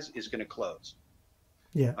old guys is going to close.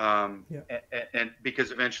 Yeah. And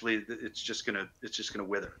because eventually it's just gonna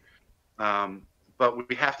wither. But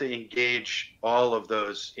we have to engage all of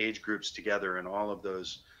those age groups together, and all of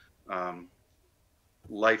those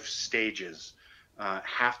life stages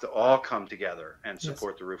have to all come together and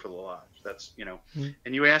support the roof of the lodge. That's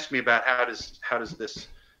And you asked me about how does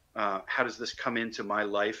this come into my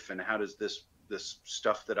life, and how does this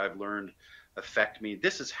stuff that I've learned affect me?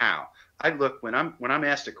 This is how I look when I'm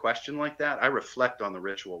asked a question like that. I reflect on the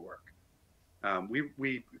ritual work.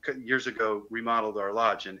 We years ago remodeled our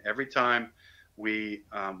lodge, and every time we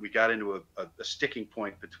got into a sticking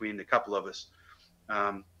point between the couple of us,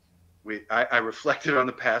 I reflected on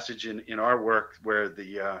the passage in our work where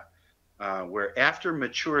where after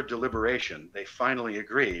mature deliberation they finally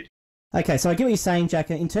agreed. Okay, so I get what you're saying,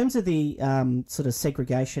 Jack. In terms of the sort of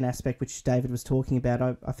segregation aspect, which David was talking about,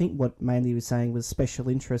 I think what mainly he was saying was special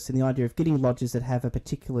interest in the idea of getting lodges that have a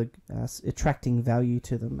particular attracting value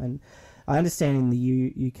to them. And I understand in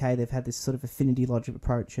the UK they've had this sort of affinity lodge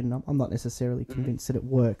approach, and I'm not necessarily convinced that it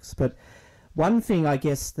works. But One thing I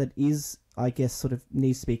guess sort of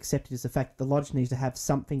needs to be accepted is the fact that the lodge needs to have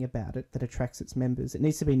something about it that attracts its members. It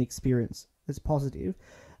needs to be an experience that's positive.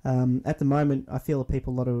 At the moment, I feel a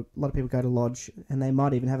lot of people go to lodge and they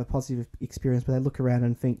might even have a positive experience, but they look around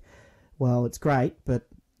and think, well, it's great, but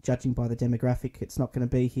judging by the demographic, it's not going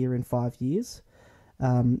to be here in 5 years.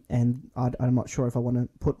 And I'm not sure if I want to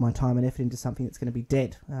put my time and effort into something that's going to be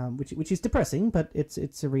dead, which is depressing, but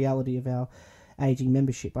it's a reality of our aging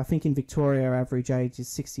membership. I think in Victoria, our average age is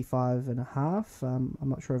 65 and a half. I'm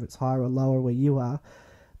not sure if it's higher or lower where you are,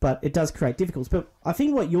 but it does create difficulties. But I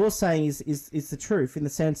think what you're saying is the truth, in the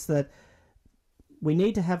sense that we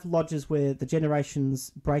need to have lodges where the generations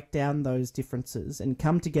break down those differences and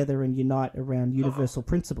come together and unite around universal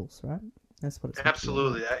principles, right? That's what it's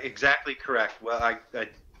absolutely exactly correct. Well, I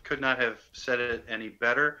could not have said it any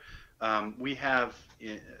better. We have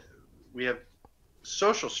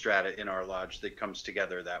social strata in our lodge that comes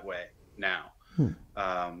together that way now.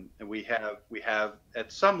 And we have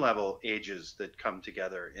at some level ages that come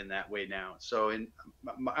together in that way now. So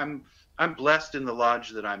I'm blessed in the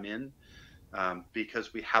lodge that I'm in,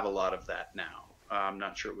 because we have a lot of that now. I'm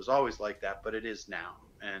not sure it was always like that, but it is now.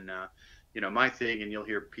 And my thing, and you'll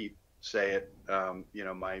hear Pete say it,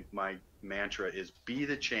 my mantra is be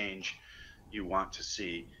the change you want to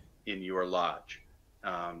see in your lodge.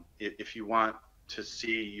 If you want to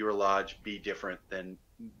see your lodge be different, then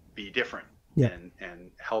be different. Yeah.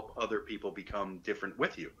 And help other people become different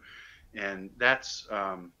with you. And that's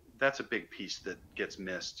a big piece that gets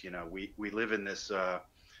missed. We live in this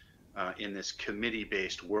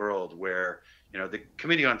committee-based world where, the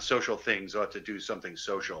Committee on Social Things ought to do something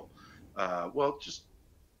social. Well, just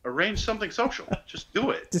arrange something social. Just do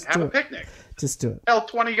it. Have a picnic. Just do it. Tell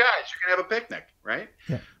 20 guys you can have a picnic, right?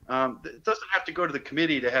 Yeah. It doesn't have to go to the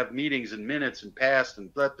committee to have meetings and minutes and past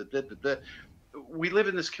and blah, blah, blah, blah, blah. We live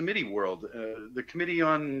in this committee world. The Committee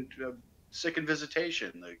on Sick and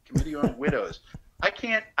Visitation, the Committee on Widows. I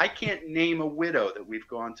can't name a widow that we've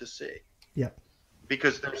gone to see. Yeah.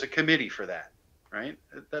 Because there's a committee for that, right?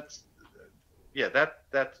 That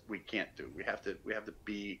we can't do. We have to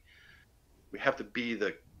be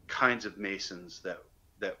the kinds of Masons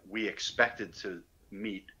that we expected to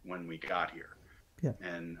meet when we got here. Yeah.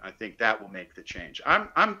 And I think that will make the change.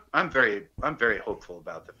 I'm very hopeful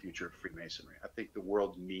about the future of Freemasonry. I think the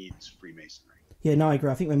world needs Freemasonry. Yeah, no, I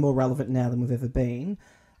agree. I think we're more relevant now than we've ever been.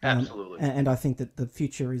 Absolutely. And I think that the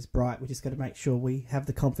future is bright. We just got to make sure we have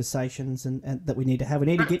the conversations and that we need to have. We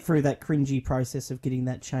need to get through that cringy process of getting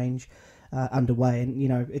that change underway.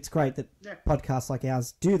 And, it's great that podcasts like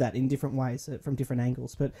ours do that in different ways, from different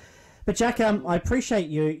angles. But Jack, I appreciate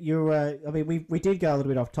you. I mean, we did go a little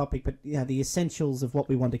bit off topic, but the essentials of what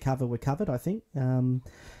we wanted to cover were covered, I think.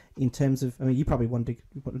 In terms of, you probably wanted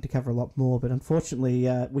to cover a lot more, but unfortunately,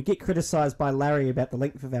 we get criticised by Larry about the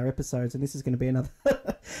length of our episodes, and this is going to be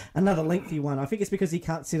another lengthy one. I think it's because he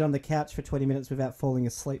can't sit on the couch for 20 minutes without falling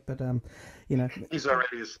asleep. But he's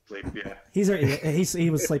already asleep. Yeah, he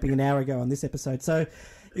was sleeping an hour ago on this episode. So,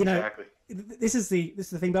 exactly. This is the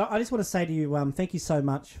thing. But I just want to say to you, thank you so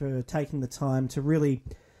much for taking the time to really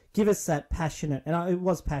give us that passionate, and it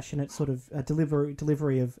was passionate, sort of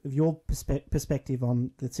delivery of your perspective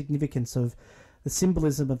on the significance of the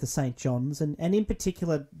symbolism of the St. John's, and in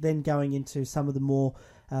particular then going into some of the more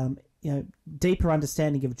deeper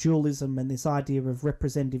understanding of dualism and this idea of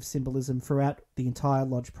representative symbolism throughout the entire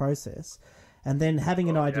lodge process, and then having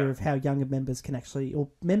an idea of how younger members can actually, or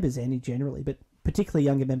members any generally, but particularly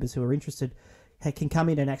younger members who are interested, can come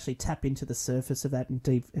in and actually tap into the surface of that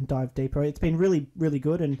and dive deeper. It's been really, really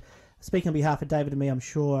good. And speaking on behalf of David and me, I'm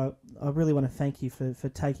sure I really want to thank you for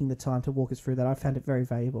taking the time to walk us through that. I found it very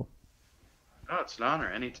valuable. Oh, it's an honor.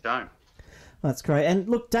 Anytime. That's great. And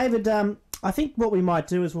look, David, I think what we might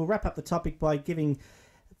do is we'll wrap up the topic by giving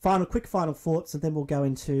quick final thoughts, and then we'll go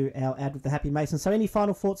into our ad with the Happy Mason. So any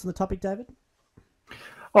final thoughts on the topic, David?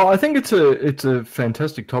 Oh, I think it's a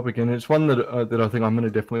fantastic topic, and it's one that I think I'm going to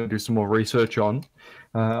definitely do some more research on.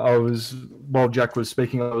 While Jack was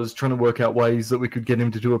speaking, I was trying to work out ways that we could get him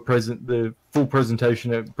to do the full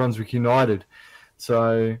presentation at Brunswick United.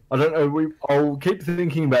 So I don't know. I'll keep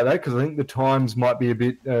thinking about that, because I think the times might be a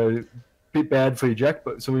bit bad for you, Jack.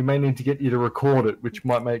 So we may need to get you to record it, which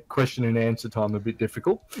might make question and answer time a bit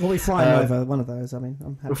difficult. Well, we fly him over one of those. I mean,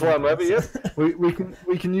 I'm happy. We fly him over, yeah.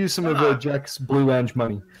 we can use some of Jack's Blue Lounge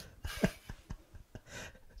money.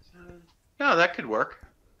 No, that could work.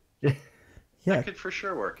 Yeah. That could for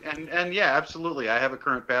sure work. And yeah, absolutely. I have a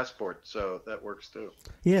current passport, so that works too.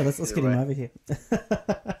 Yeah, let's get him over here.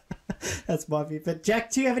 That's my view. But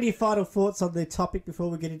Jack, do you have any final thoughts on the topic before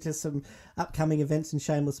we get into some upcoming events and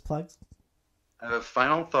shameless plugs? I have a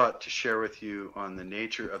final thought to share with you on the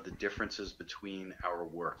nature of the differences between our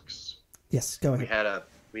works. Yes, go ahead.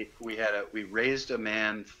 We raised a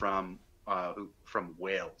man from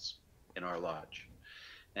Wales in our lodge,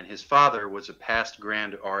 and his father was a past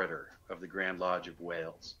Grand Orator of the Grand Lodge of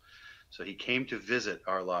Wales. So he came to visit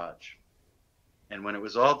our lodge, and when it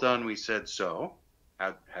was all done, we said, "So,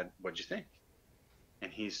 what'd you think?"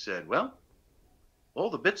 And he said, "Well, all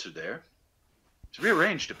the bits are there. It's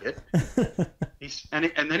rearranged a bit."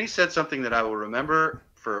 And then he said something that I will remember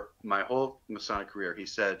for my whole Masonic career. He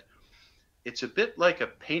said, "It's a bit like a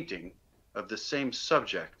painting of the same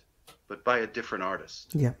subject, but by a different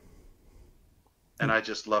artist." Yeah. And I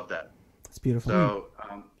just love that. It's beautiful. So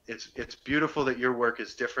it's beautiful that your work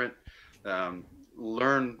is different.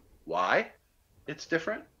 Learn why it's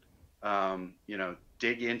different.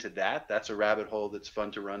 Dig into that. That's a rabbit hole that's fun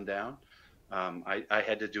to run down. I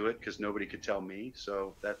had to do it because nobody could tell me.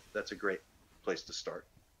 So that's a great place to start.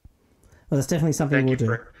 Well, that's definitely something we'll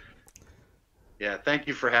do. Thank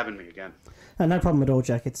you for having me again. No problem at all,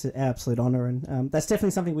 Jack. It's an absolute honour, and that's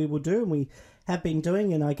definitely something we will do, and we have been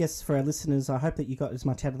doing. And I guess for our listeners, I hope that you got as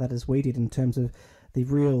much out of that as we did in terms of the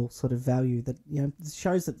real sort of value that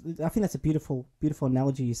shows that. I think that's a beautiful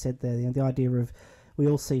analogy you said there. The idea of we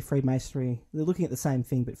all see Freemasonry, they're looking at the same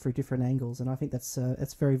thing but through different angles, and I think that's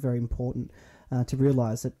very, very important to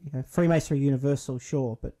realise that Freemasonry universal,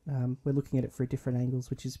 sure, but we're looking at it through different angles,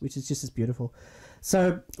 which is just as beautiful.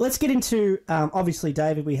 So let's get into obviously,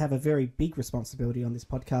 David, we have a very big responsibility on this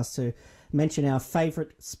podcast to mention our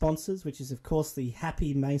favourite sponsors, which is of course the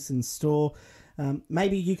Happy Mason store.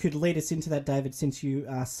 Maybe you could lead us into that, David, since you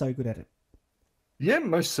are so good at it. Yeah,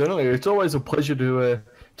 most certainly. It's always a pleasure to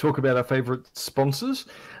talk about our favourite sponsors.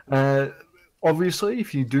 Obviously,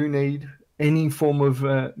 if you do need any form of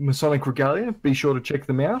Masonic regalia, be sure to check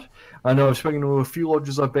them out. I know I've spoken to a few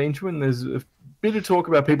lodges I've been to, and there's a bit of talk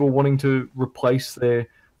about people wanting to replace their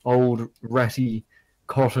old ratty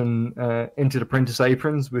cotton entered apprentice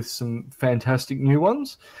aprons with some fantastic new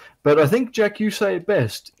ones. But I think, Jack, you say it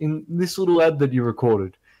best in this little ad that you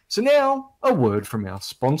recorded. So now, a word from our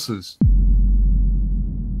sponsors.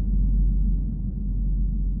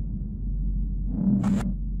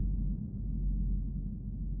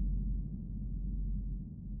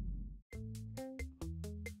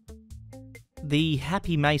 The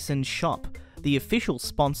Happy Mason Shop, the official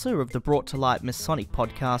sponsor of the Brought to Light Masonic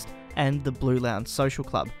Podcast and the Blue Lounge Social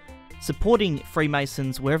Club, supporting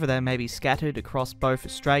Freemasons wherever they may be scattered across both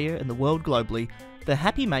Australia and the world globally. The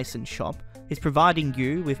Happy Mason Shop is providing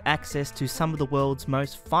you with access to some of the world's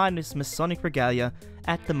most finest Masonic regalia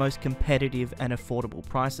at the most competitive and affordable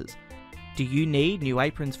prices. Do you need new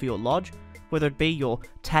aprons for your lodge? Whether it be your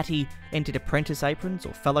tatty entered apprentice aprons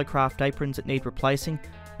or fellowcraft aprons that need replacing,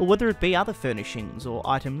 or whether it be other furnishings or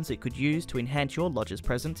items it could use to enhance your lodge's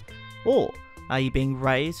presence, or are you being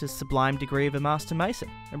raised to a sublime degree of a Master Mason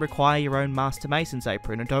and require your own Master Mason's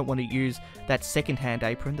apron and don't want to use that second-hand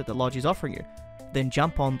apron that the lodge is offering you? Then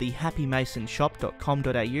jump on the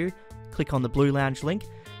happymasonshop.com.au, click on the Blue Lounge link,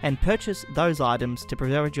 and purchase those items to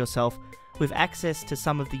provide yourself with access to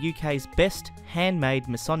some of the UK's best handmade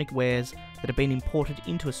Masonic wares that have been imported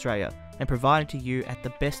into Australia and provided to you at the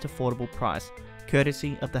best affordable price,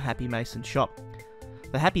 courtesy of the Happy Mason Shop.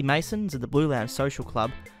 The Happy Masons and the Blue Lounge Social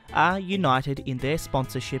Club are united in their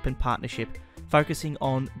sponsorship and partnership, focusing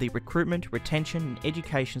on the recruitment, retention and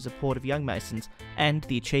education support of young Masons and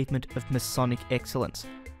the achievement of Masonic excellence.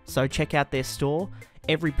 So check out their store.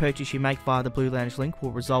 Every purchase you make via the Blue Lounge link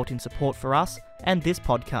will result in support for us and this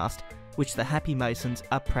podcast, which the Happy Masons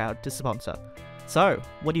are proud to sponsor. So,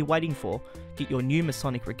 what are you waiting for? Get your new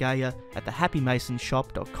Masonic regalia at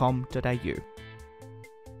thehappymasonshop.com.au.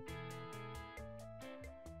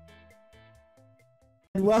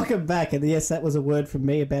 Welcome back, and yes, that was a word from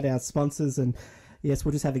me about our sponsors, and yes,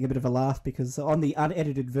 we're just having a bit of a laugh because on the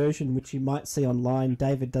unedited version, which you might see online,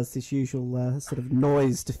 David does this usual sort of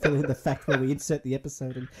noise to fill in the fact where we insert the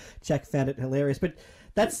episode, and Jack found it hilarious. But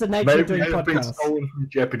that's the nature of doing podcasts. Been stolen from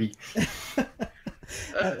Jeopardy.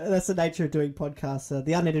 That's the nature of doing podcasts.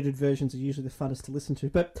 The unedited versions are usually the funnest to listen to.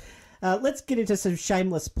 But let's get into some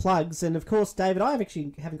shameless plugs. And of course, David, I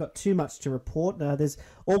haven't got too much to report. There's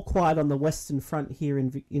all quiet on the Western Front here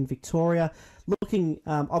in Victoria. Looking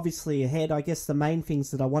obviously ahead, I guess the main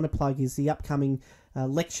things that I want to plug is the upcoming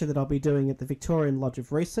lecture that I'll be doing at the Victorian Lodge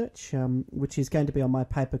of Research, which is going to be on my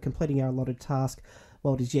paper, Completing Our Allotted Task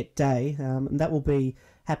While It Is Yet Day. And that will be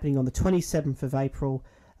happening on the 27th of April,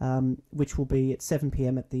 which will be at 7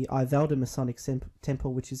 p.m. at the Ivalda Masonic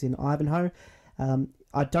Temple, which is in Ivanhoe.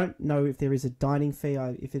 I don't know if there is a dining fee.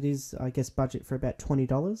 If it is, I guess budget for about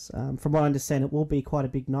 $20. From what I understand, it will be quite a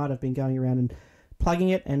big night. I've been going around and plugging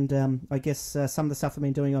it, and I guess some of the stuff I've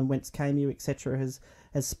been doing on Whence Came You, etc., has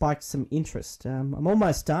spiked some interest. I'm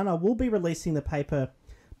almost done. I will be releasing the paper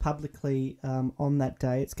publicly on that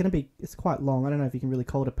day. It's quite long. I don't know if you can really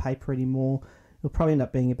call it a paper anymore. It'll probably end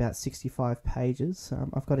up being about 65 pages.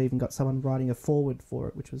 I've even got someone writing a foreword for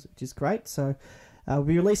it, which is great. So we'll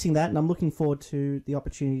be releasing that, and I'm looking forward to the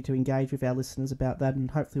opportunity to engage with our listeners about that,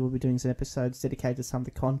 and hopefully we'll be doing some episodes dedicated to some of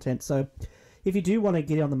the content. So if you do want to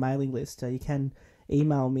get on the mailing list, you can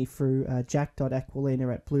email me through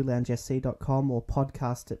jack.aquilina@blueloungesc.com or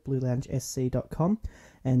podcast@blueloungesc.com,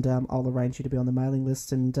 and I'll arrange you to be on the mailing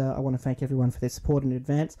list. And I want to thank everyone for their support in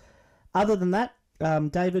advance. Other than that,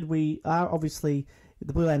 David, we are obviously,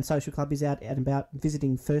 the Blue Land Social Club is out and about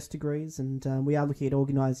visiting first degrees, and we are looking at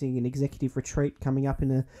organising an executive retreat coming up in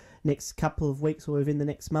the next couple of weeks or within the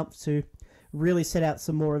next month to really set out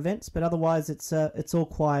some more events. But otherwise, it's all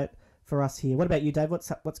quiet for us here. What about you, Dave?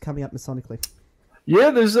 What's coming up Masonically?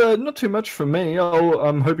 Yeah, there's not too much for me.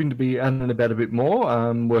 I'm hoping to be out and about a bit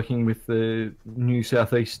more. Working with the new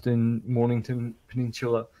Southeastern Mornington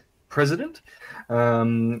Peninsula president,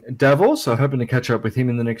 Davos. So hoping to catch up with him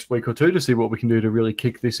in the next week or two to see what we can do to really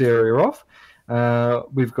kick this area off.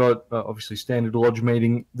 We've got obviously Standard Lodge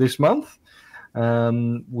meeting this month.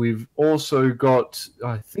 We've also got,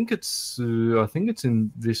 I think it's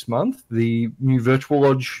in this month, the new Virtual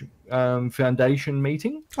Lodge Foundation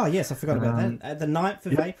meeting. Oh yes, I forgot about that. At the 9th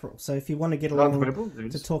of April. So if you want to get along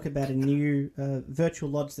to talk about a new virtual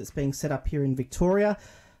lodge that's being set up here in Victoria,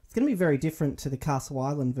 it's going to be very different to the Castle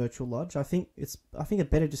Island Virtual Lodge. I think a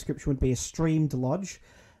better description would be a streamed lodge.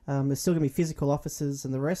 There's still going to be physical offices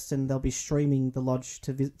and the rest, and they'll be streaming the lodge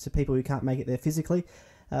to people who can't make it there physically,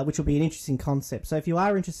 which will be an interesting concept. So if you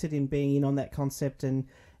are interested in being in on that concept, and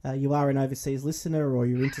you are an overseas listener or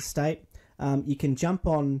you're interstate, you can jump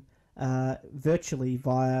on virtually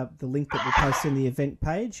via the link that we'll post in the event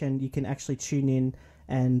page, and you can actually tune in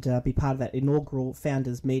and be part of that inaugural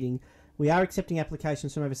founders meeting. We are accepting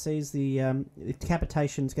applications from overseas. The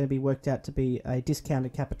capitation is going to be worked out to be a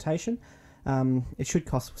discounted capitation. It should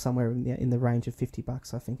cost somewhere in the range of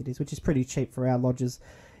 $50, I think it is, which is pretty cheap for our lodges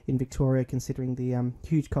in Victoria, considering the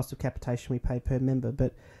huge cost of capitation we pay per member.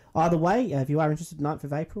 But either way, if you are interested, 9th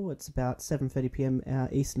of April, it's about 7:30 p.m.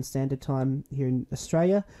 Eastern Standard Time here in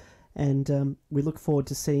Australia. And we look forward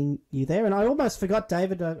to seeing you there. And I almost forgot,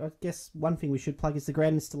 David, I guess one thing we should plug is the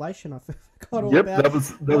grand installation. I forgot all about it.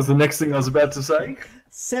 That was the next thing I was about to say.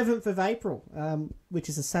 7th of April, which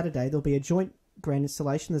is a Saturday, there'll be a joint grand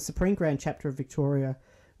installation. The Supreme Grand Chapter of Victoria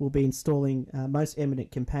will be installing Most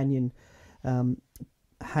Eminent Companion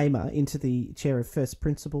Hamer into the chair of First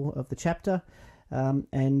Principal of the chapter.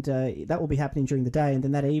 And that will be happening during the day, and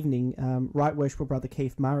then that evening, Right Worshipful Brother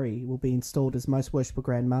Keith Murray will be installed as Most Worshipful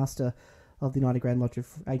Grand Master of the United Grand Lodge of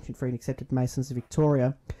Ancient, Free and Accepted Masons of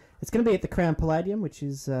Victoria. It's going to be at the Crown Palladium, which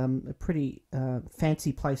is a pretty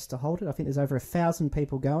fancy place to hold it. I think there's over 1,000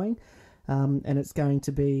 people going, and it's going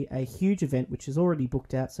to be a huge event, which is already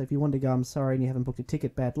booked out. So if you want to go, I'm sorry, and you haven't booked a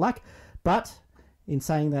ticket, bad luck. But in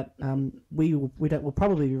saying that, we'll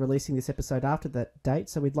probably be releasing this episode after that date,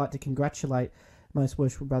 so we'd like to congratulate Most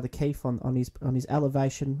Worshipful Brother Keith on his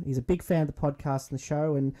elevation. He's a big fan of the podcast and the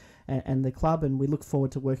show and the club, and we look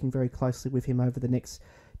forward to working very closely with him over the next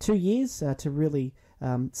 2 years to really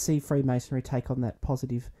see Freemasonry take on that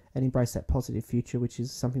positive and embrace that positive future, which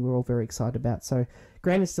is something we're all very excited about. So,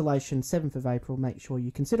 grand installation, 7th of April, make sure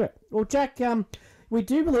you consider it. Well, Jack, we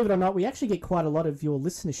do, believe it or not, we actually get quite a lot of your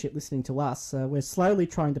listenership listening to us. We're slowly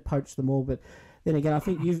trying to poach them all, but then again, I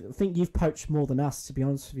think you've poached more than us, to be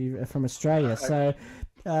honest with you, from Australia. So,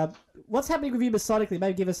 what's happening with you Masonically?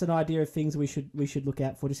 Maybe give us an idea of things we should look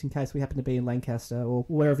out for, just in case we happen to be in Lancaster or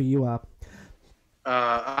wherever you are.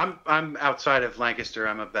 I'm outside of Lancaster.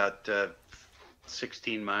 I'm about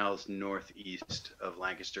 16 miles northeast of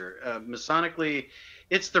Lancaster. Masonically,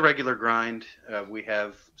 it's the regular grind. We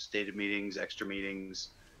have stated meetings, extra meetings.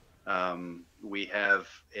 We have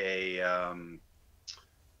a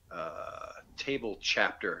table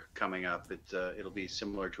chapter coming up. It'll be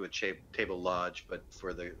similar to a table lodge, but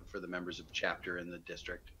for the members of the chapter in the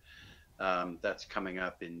district. That's coming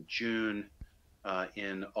up in June.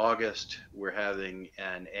 In August, we're having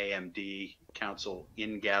an AMD Council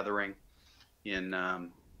in-gathering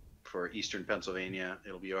for Eastern Pennsylvania.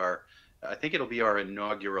 I think it'll be our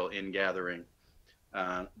inaugural in-gathering.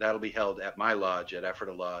 That'll be held at my lodge, at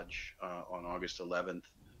Ephrata Lodge, on August 11th.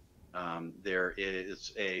 There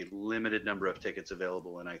is a limited number of tickets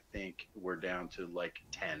available, and I think we're down to like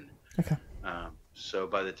 10. Okay. So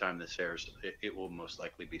by the time this airs, it will most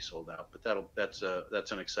likely be sold out. But that's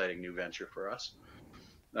an exciting new venture for us.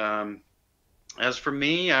 As for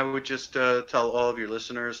me, I would just tell all of your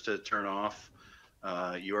listeners to turn off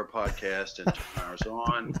your podcast and turn ours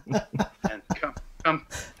on, and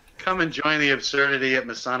come and join the absurdity at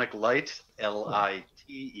Masonic Lite, Lite.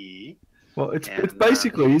 Well, it's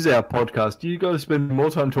basically is our podcast. You got to spend more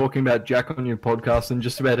time talking about Jack on your podcast than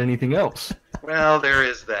just about anything else. Well, there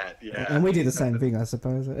is that, yeah. And we do the same thing, I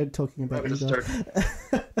suppose, talking about you guys.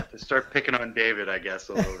 Start picking on David, I guess,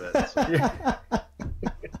 a little bit. So. Yeah.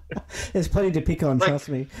 There's plenty to pick on, trust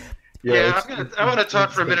me. Yeah, I want to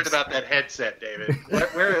talk for a minute about that headset, David.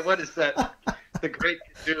 What is that? The great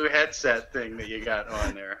Kazoo headset thing that you got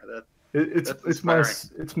on there. It's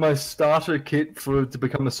my starter kit to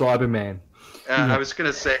become a Cyberman. I was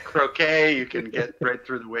going to say croquet. You can get right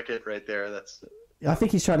through the wicket right there. I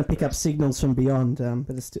think he's trying to pick up signals from beyond,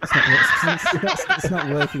 but it's not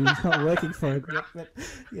working. It's not working for him. But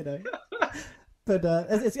you know. But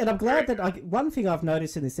and I'm glad that one thing I've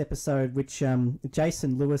noticed in this episode, which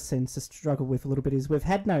Jason Lewis seems to struggle with a little bit, is we've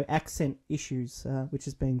had no accent issues, which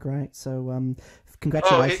has been great. So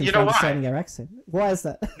congratulations for understanding our accent. Why is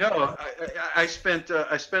that? No, I spent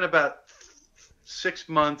about 6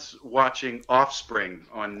 months watching Offspring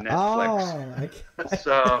on Netflix. Oh, okay.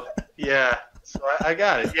 So yeah, so I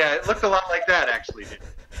got it. Yeah, it looked a lot like that actually.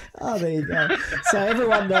 Oh, there you go. So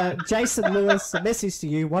everyone, Jason Lewis, a message to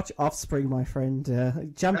you: watch Offspring, my friend.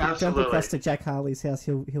 Jump across to Jack Harley's house.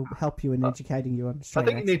 He'll help you in educating you on Australian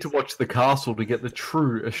I think you need to watch The Castle to get the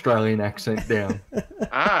true Australian accent down.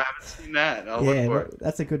 I haven't seen that. I'll look for it.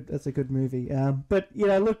 That's a good movie. But you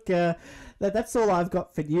know, look, that's all I've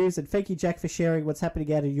got for news. And thank you, Jack, for sharing what's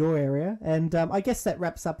happening out in your area. And I guess that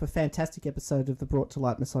wraps up a fantastic episode of the Brought to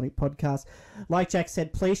Light Masonic Podcast. Like Jack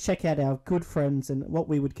said, please check out our good friends, and what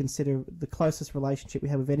we would consider the closest relationship we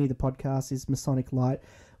have with any of the podcasts is Masonic Lite.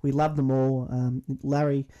 We love them all.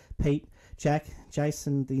 Larry, Pete, Jack,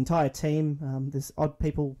 Jason, the entire team. There's odd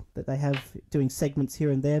people that they have doing segments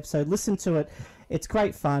here and there. So listen to it. It's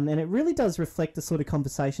great fun, and it really does reflect the sort of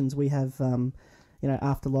conversations we have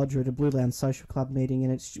after Lodge or at a Blue Lounge Social Club meeting,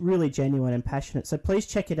 and it's really genuine and passionate. So please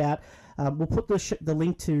check it out. We'll put the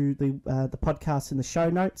link to the podcast in the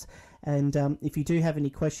show notes, and if you do have any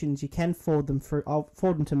questions, you can forward them through. I'll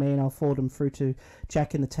forward them to me, and I'll forward them through to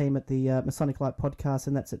Jack and the team at the Masonic Lite Podcast,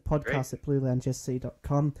 and that's at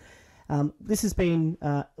podcast@blueloungesc.com. This has been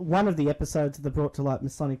one of the episodes of the Brought to Light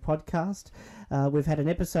Masonic Podcast. We've had an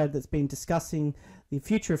episode that's been discussing the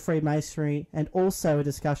future of Freemasonry, and also a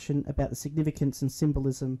discussion about the significance and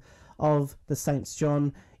symbolism of the St.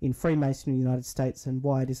 John in Freemasonry in the United States, and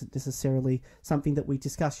why it isn't necessarily something that we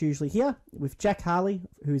discuss usually here, with Jack Harley,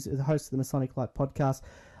 who's the host of the Masonic Lite Podcast.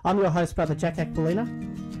 I'm your host, Brother Jack Aquilina.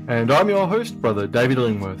 And I'm your host, Brother David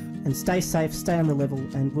Illingworth. And stay safe, stay on the level,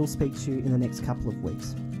 and we'll speak to you in the next couple of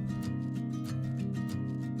weeks.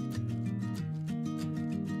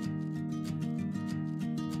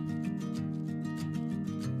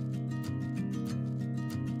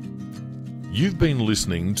 You've been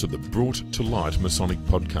listening to the Brought to Light Masonic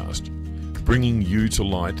Podcast, bringing you to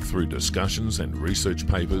light through discussions and research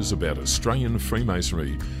papers about Australian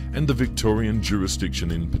Freemasonry and the Victorian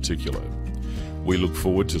jurisdiction in particular. We look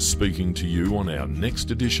forward to speaking to you on our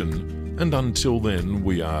next edition, and until then,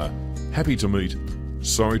 we are happy to meet,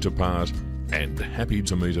 sorry to part, and happy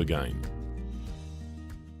to meet again.